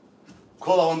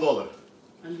 Cola $1.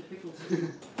 And the pickles.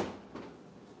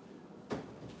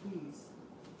 Please.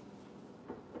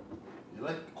 You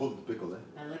like cold pickle,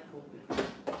 eh? I like cold pickles.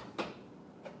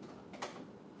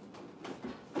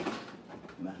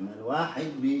 مهما الواحد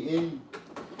بيقل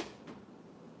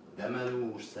ده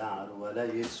ملوش سعر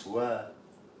ولا يسوى.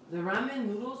 The ramen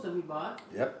noodles that we bought,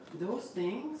 Yep. those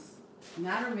things,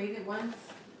 Nader made it once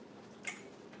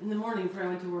in the morning before I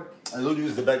went to work. I don't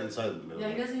use the bag inside. Yeah,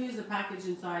 he doesn't use the package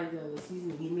inside the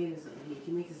seasoning.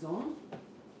 He makes his own.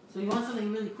 So you want something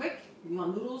really quick? You want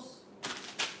noodles?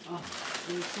 Oh,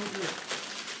 it's so good.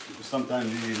 Because sometimes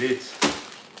you're late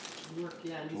Work,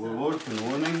 yeah. to work in the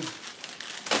morning.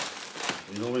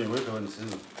 You know when you wake up and see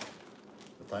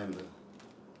the time there.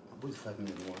 About 5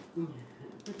 minutes more.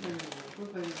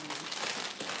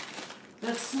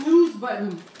 That snooze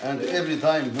button. And every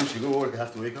time once you go work, you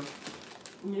have to wake up.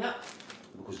 Yeah.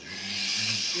 Because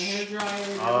The hair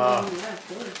dryer. Yeah, of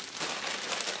course.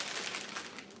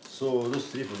 So those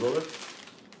 $3 for $1.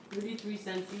 33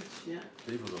 cents each. Yeah.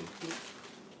 $3 for $1.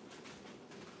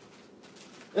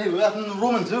 Hey, we got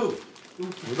Roman too.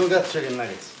 We don't got chicken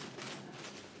nuggets.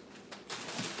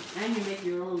 And you make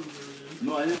your own version.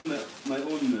 No, I have my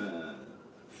own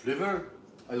flavor.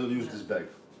 I don't use this bag.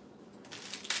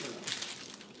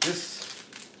 This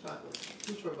Chocolate.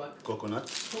 2 for $1. coconut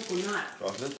Coconut.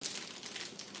 chocolate.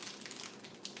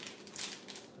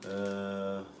 2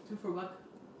 for $1.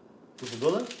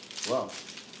 $2? Wow.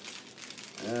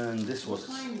 And this was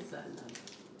What kind is that now?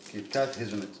 Kit Kat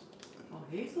hazelnut. Oh,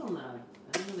 hazelnut.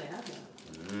 I didn't know they had that.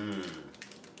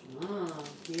 Oh,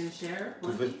 you gonna share?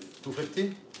 One piece?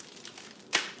 $2.50.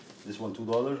 This one $2.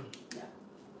 Yeah.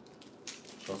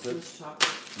 Chocolate. Swiss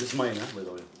chocolate. This is mine, by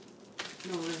the way.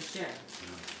 No, we're gonna share.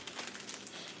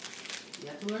 You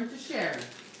have to learn to share.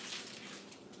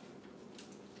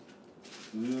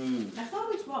 I thought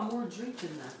we bought more drink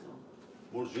than that though.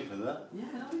 More drink than that. Yeah,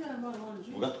 I thought we got bought a lot of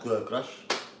drink. We got Crush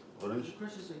orange. The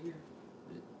crushes are here.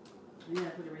 Yeah,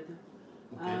 I put it right there.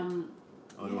 Okay.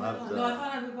 Oh, you yeah, have the. no, I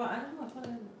thought we bought. I don't know. I thought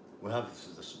I had it. We have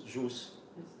the juice.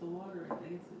 It's the water. I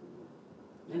guess.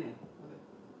 Anyway, okay.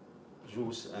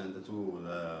 Juice and the two.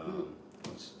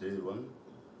 What's the other one?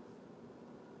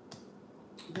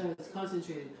 It's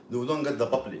concentrated. No, we don't get the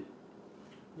bubbly.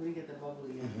 Let me get the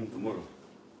bubbly again. Tomorrow.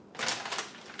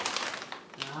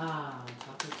 Ah,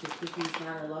 chocolate chip cookies.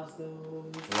 Nara loves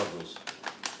those. Love those.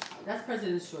 That's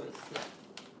President's Choice. Yeah.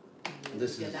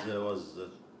 This Get is that. was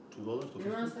 $2. They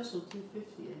were on special, $2.50.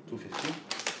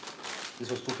 $2.50. This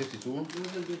was $2.52.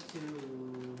 Those are good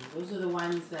too. Those are the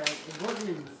ones that the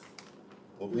Bortman's.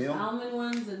 There's Oatmeal. almond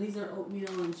ones, and these are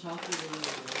oatmeal and chocolate.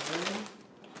 And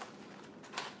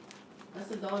that's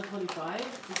 $1.25.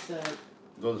 Just a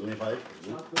 $1.25.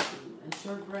 chocolate and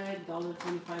shortbread,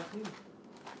 $1.25 too.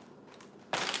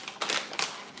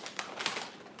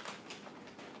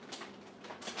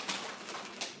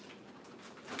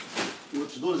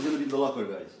 Which door is gonna be in the locker,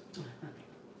 guys?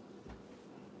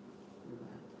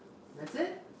 That's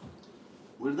it.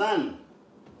 We're done.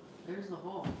 There's the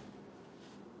hall.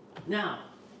 Now,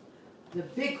 the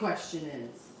big question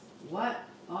is, what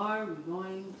are we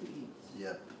going to eat?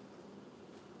 Yep.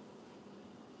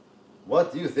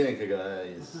 What do you think,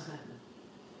 guys?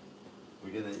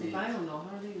 We're gonna If eat. I don't know,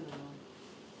 how are they gonna know?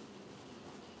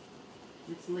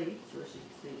 It's late, so I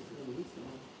should stay early, so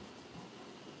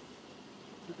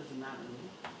that doesn't matter,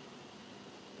 really.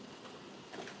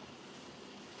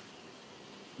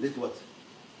 Lit what?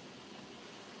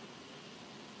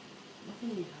 What can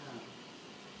we have?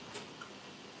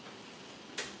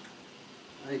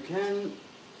 I I can.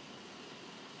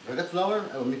 If I got flour,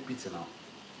 I will make pizza now.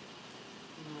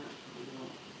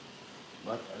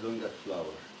 But I don't got flour.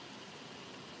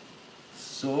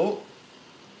 So,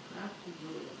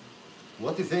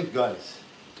 what do you think, guys?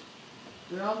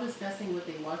 They're all discussing what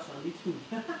they watch on YouTube.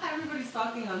 Everybody's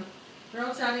talking on. They're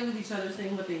all chatting with each other,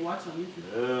 saying what they watch on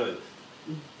YouTube. Good.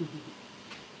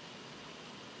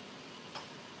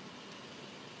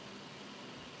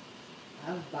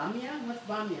 Bamia? What's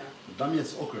bamia? Bamia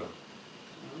is okra. Oh.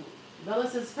 Bella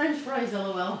says French fries,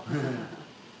 lol.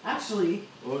 Actually,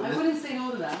 Well, I wouldn't say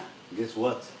no to that. Guess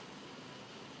what?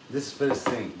 This is first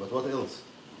thing, but what else?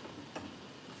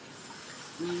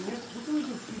 What do we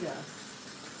do pita?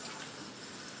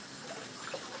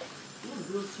 Oh,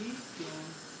 grilled cheese?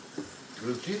 Yeah.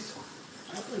 Grilled cheese?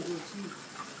 I like grilled cheese.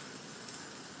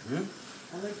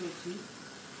 I like grilled cheese.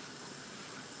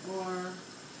 Or...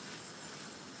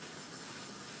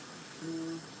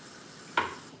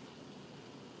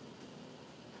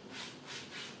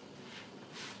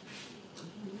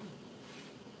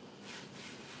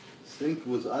 Think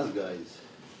with us, guys.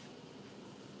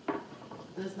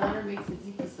 Does batter make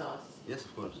tzatziki sauce? Yes,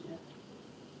 of course. Yeah.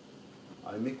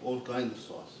 I make all kinds of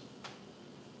sauce.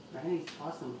 Granny's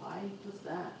possum pie? What's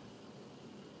that?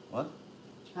 What?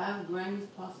 Have Granny's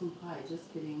possum pie.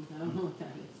 Just kidding. I don't know what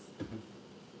that is.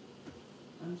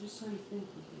 I'm just trying to think.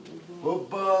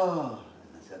 هوبا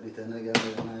سألت أنا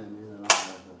قبل أنا من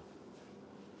العرب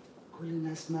كل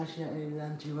الناس ماشية إذا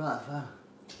أنت واقفة.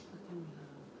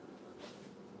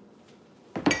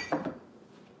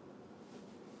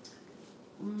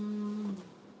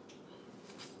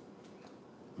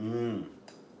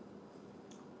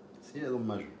 See, I don't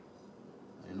measure.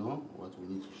 I know what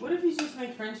we need to show. What if you just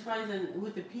make French fries and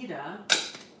with the pita,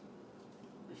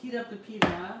 heat up the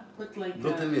pita, put like...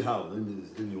 Don't tell me how,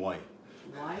 tell me why.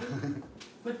 Why?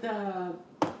 Put the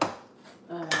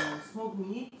smoked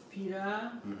meat,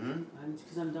 pita,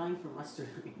 because I'm dying for mustard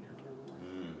right now.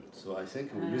 So I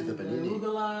think we'll use the panini.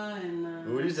 Arugula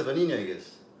and... We'll use the panini, I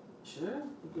guess. Sure,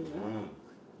 we'll do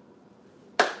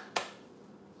that.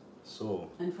 So...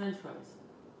 And French fries.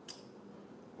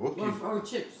 Okay. Or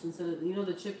chips, instead of, you know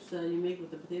the chips you make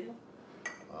with the potato?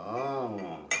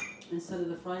 Oh. Instead of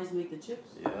the fries, make the chips?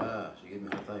 Yeah, she gave me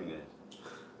a hard time, guys.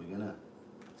 We're gonna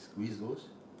squeeze those.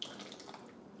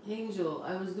 Angel,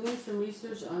 I was doing some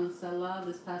research on Salah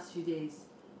this past few days.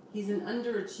 He's an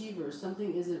underachiever.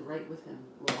 Something isn't right with him.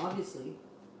 Well, obviously.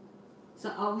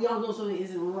 So, we all know something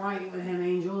isn't right with him,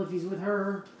 Angel, if he's with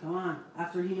her. Come on.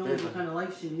 After he knows what kind of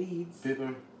life she leads.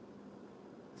 Paper.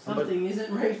 Something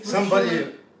isn't right for somebody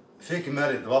sure. fake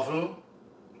married Buffalo.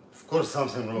 Of course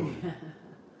something wrong.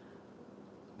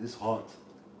 This hot.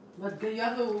 But you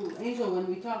have to, Angel, when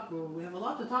we talk, we have a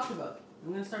lot to talk about.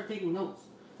 I'm going to start taking notes.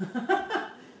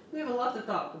 We have a lot to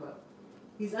talk about.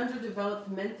 He's underdeveloped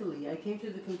mentally. I came to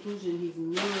the conclusion he's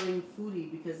mirroring Foodie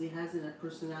because he hasn't a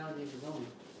personality of his own.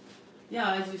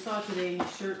 Yeah, as you saw today,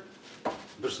 his shirt...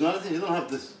 Personality? You don't have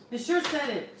this. His shirt said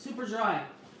it. Super dry.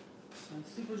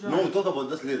 Super dry. No, we'll talk about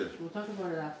this later. We'll talk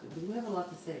about it after. Because we have a lot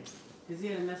to say. Because he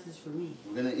had a message for me.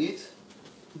 We're gonna eat.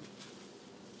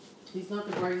 He's not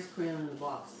the brightest crayon in the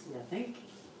box. Yeah, think.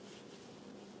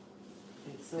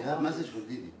 It's so You have a obvious. message for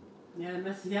Didi. Yeah, a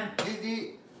message, yeah.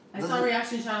 Didi. I saw a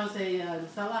reaction channel say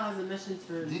Salah has a message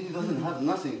for... Didi doesn't have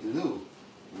nothing to do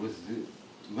with the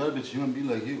garbage human being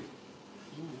like you.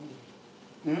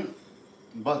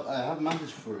 But I have a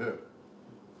message for her.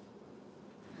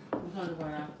 We'll talk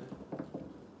about it after.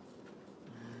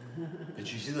 Did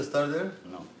you see the star there?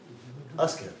 No.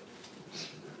 Ask her.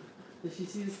 Did she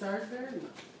see the stars there? No.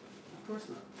 Of course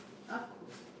not. Of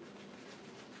course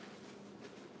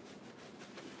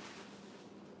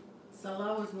not.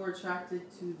 Salah was more attracted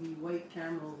to the white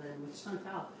camel than with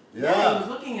Chantal. Yeah. He was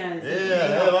looking at it.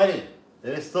 Yeah, hey, buddy.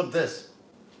 Hey, stop this.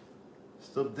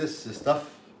 Stop this stuff.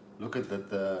 Look at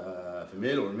that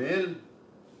female or male.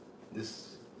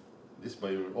 This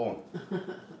by your own.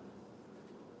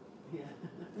 Yeah.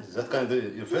 Is that kind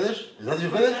of your fetish? Is that your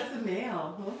fetish? That's a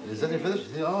male. Is that your fetish?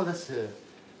 Oh, that's.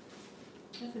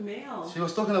 That's a male. She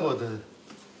was talking about the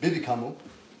baby camel.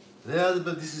 Yeah,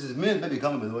 but this is male baby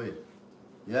camel, by the way.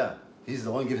 Yeah, he's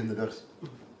the one giving the birth.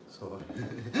 So.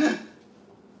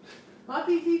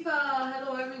 Happy FIFA!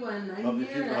 Hello everyone. I'm Happy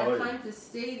here FIFA, and I how are have you? time to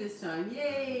stay this time.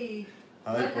 Yay!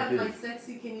 Hi, What have Poppy. my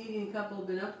sexy Canadian couple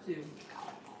been up to?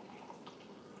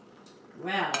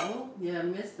 Well, yeah,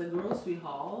 missed the grocery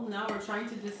haul. Now we're trying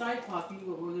to decide, Poppy,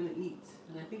 what we're gonna eat.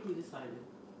 And I think we decided.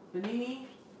 Panini,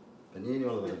 Panini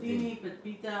or the Patini,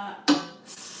 Pita, and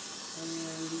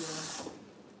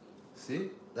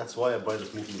See? That's why I buy the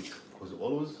smoked meat. Because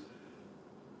always.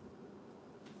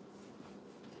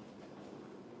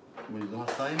 We don't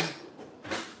have time.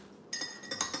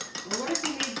 Well, what if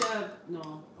you need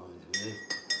no, Oh, it's me.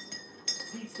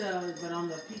 pizza, but on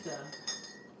the pizza?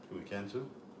 We can too.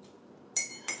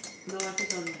 No, I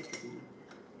think I'll leave the pizza.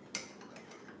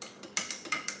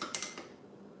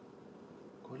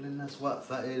 كل الناس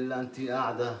واقفة إلا أنت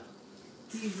قاعدة.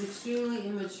 He's extremely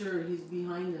immature. He's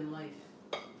behind in life.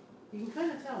 You can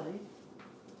kind of tell, eh?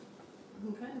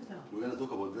 You can kind of tell. We're gonna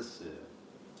talk about this.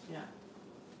 Yeah.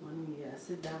 When we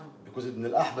sit down. Because ابن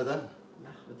الأحبة ده.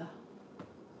 الأحبة ده.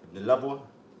 ابن اللبوة.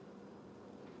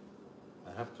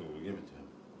 I have to give it to him.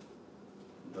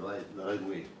 The right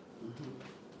way. Mm-hmm.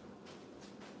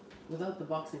 Without the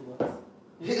boxing gloves.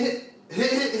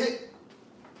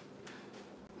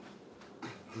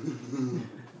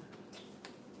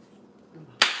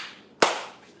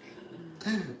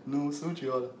 No, sushi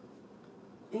wala.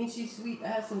 Ain't she sweet? I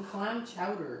have some clam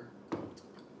chowder.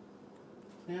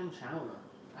 Clam chowder.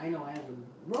 I know I have them.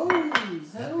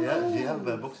 Rose! Hello, Yeah, do you Rose.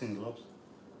 have boxing gloves?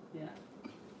 Yeah.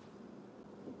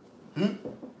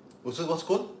 What's it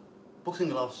called? Boxing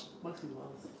gloves. Boxing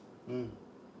gloves. Hmm.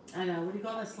 And what do you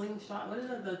call that slingshot? What is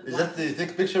it? Is that the you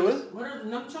take a picture with? What are the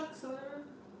nunchucks or whatever?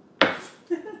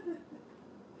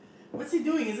 What's he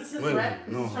doing? Is this his Wait, threat?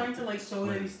 no. Is he trying to like show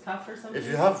that he's tough or something? If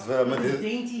you have With his if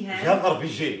dainty you hands. have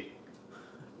RPG,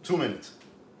 2 minutes.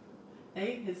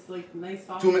 Hey, his like nice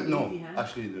soft 2 minutes. dainty No, hands.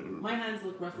 actually, My hands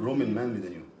look rough. Roman manly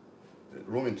than you.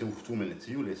 Roman 2 minutes.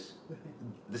 You less.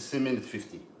 This is a minute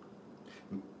 50.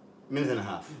 Minute and a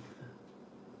half.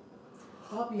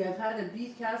 Poppy, I've had a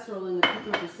beef casserole in the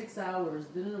cooker for 6 hours.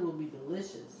 Dinner will be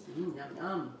delicious. Yum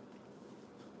yum.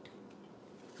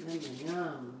 Yum yum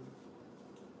yum.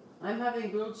 I'm having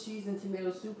grilled cheese and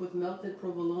tomato soup with melted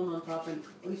provolone on top and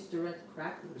oysterette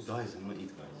crackers. Guys, I'm gonna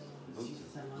eat, guys.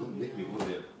 Jesus, I'm Don't hungry make me now. go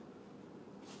there.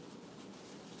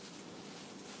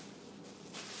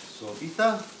 So,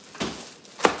 pita.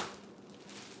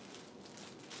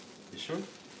 You sure?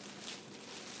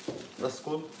 That's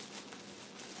cool.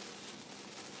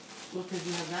 Well, because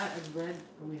we have that as bread,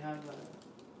 and we have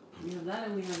that,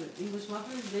 and we have English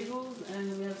muffins, bagels,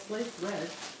 and we have sliced bread.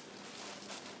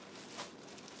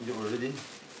 You already?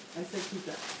 I said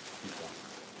pizza. Pita.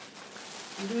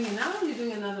 You doing it now, or are you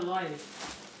doing another live?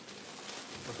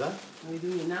 What's that? Are you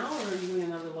doing it now, or are you doing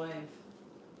another live?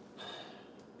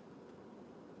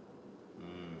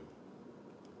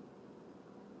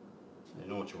 I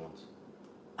know what you want.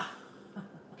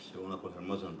 She wanna call her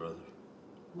mother and brother.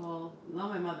 Well, not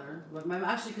my mother, but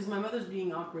actually, because my mother's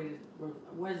being operated, or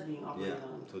was being operated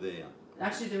on. Today, yeah.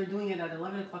 Actually, they were doing it at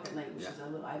 11 o'clock at night, which is a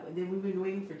little. We've been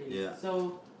waiting for days. Yeah.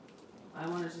 So, I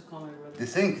want to just call my brother. They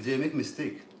think they make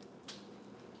mistake.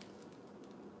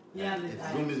 Yeah,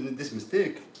 If you make this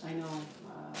mistake, I know.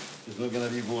 it's not gonna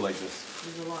be go like this.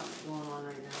 There's a lot going on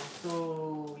right now.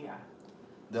 So, yeah.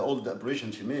 The old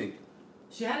operation she make.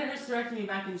 She had a hysterectomy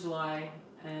back in July,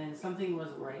 and something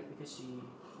wasn't right because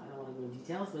I don't want to go into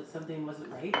details, but something wasn't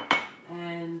right.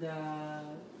 And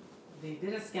they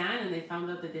did a scan and they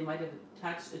found out that they might have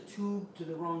attached a tube to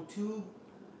the wrong tube,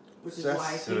 which is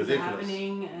why things are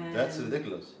happening. And that's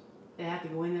ridiculous. They have to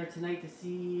go in there tonight to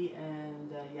see, and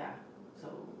yeah. So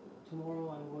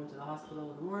tomorrow I'm going to the hospital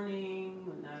in the morning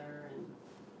with Nader, and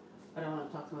I don't want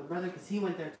to talk to my brother because he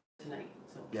went there tonight.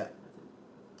 So yeah.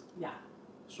 Yeah.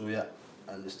 So yeah,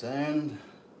 understand.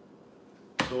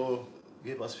 So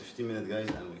give us 15 minutes, guys,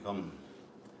 and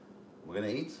we're gonna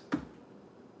eat,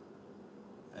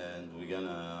 and we're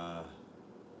gonna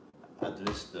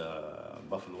address the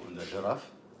buffalo and the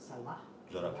giraffe. Salah.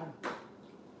 Giraffe.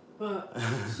 But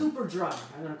super dry.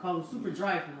 I'm gonna call him super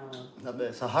dry from now on. No,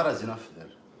 but Sahara is enough there.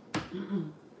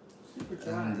 Super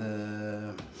dry.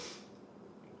 And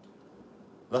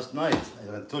last night,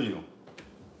 I told you,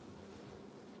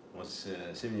 was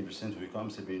 70% we come,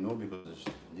 70 no, because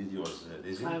Didi was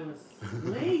lazy. I was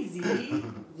lazy.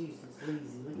 Jesus,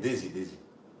 lazy. Look at Daisy, that. Daisy.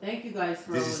 Thank you guys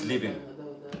for This is sleeping.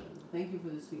 thank you for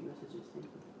the sweet messages. Thank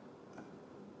you.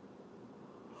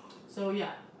 So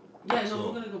yeah. Yeah, no, So,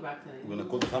 we're gonna go back tonight. We're gonna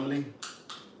call the family,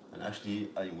 and actually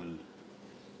I will.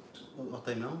 What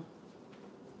time now?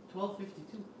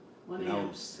 12:52. 1 Now a.m.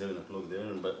 it's 7 o'clock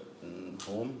there, but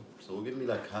home. So give me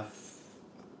like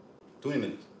 20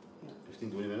 minutes, Yeah.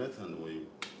 15-20 minutes, and we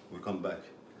come back.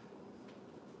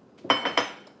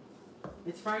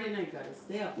 It's Friday night, guys.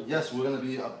 Stay up. Yes, we're gonna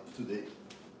be up today.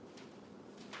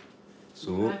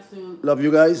 We'll be back soon. Love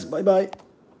you guys. Bye bye.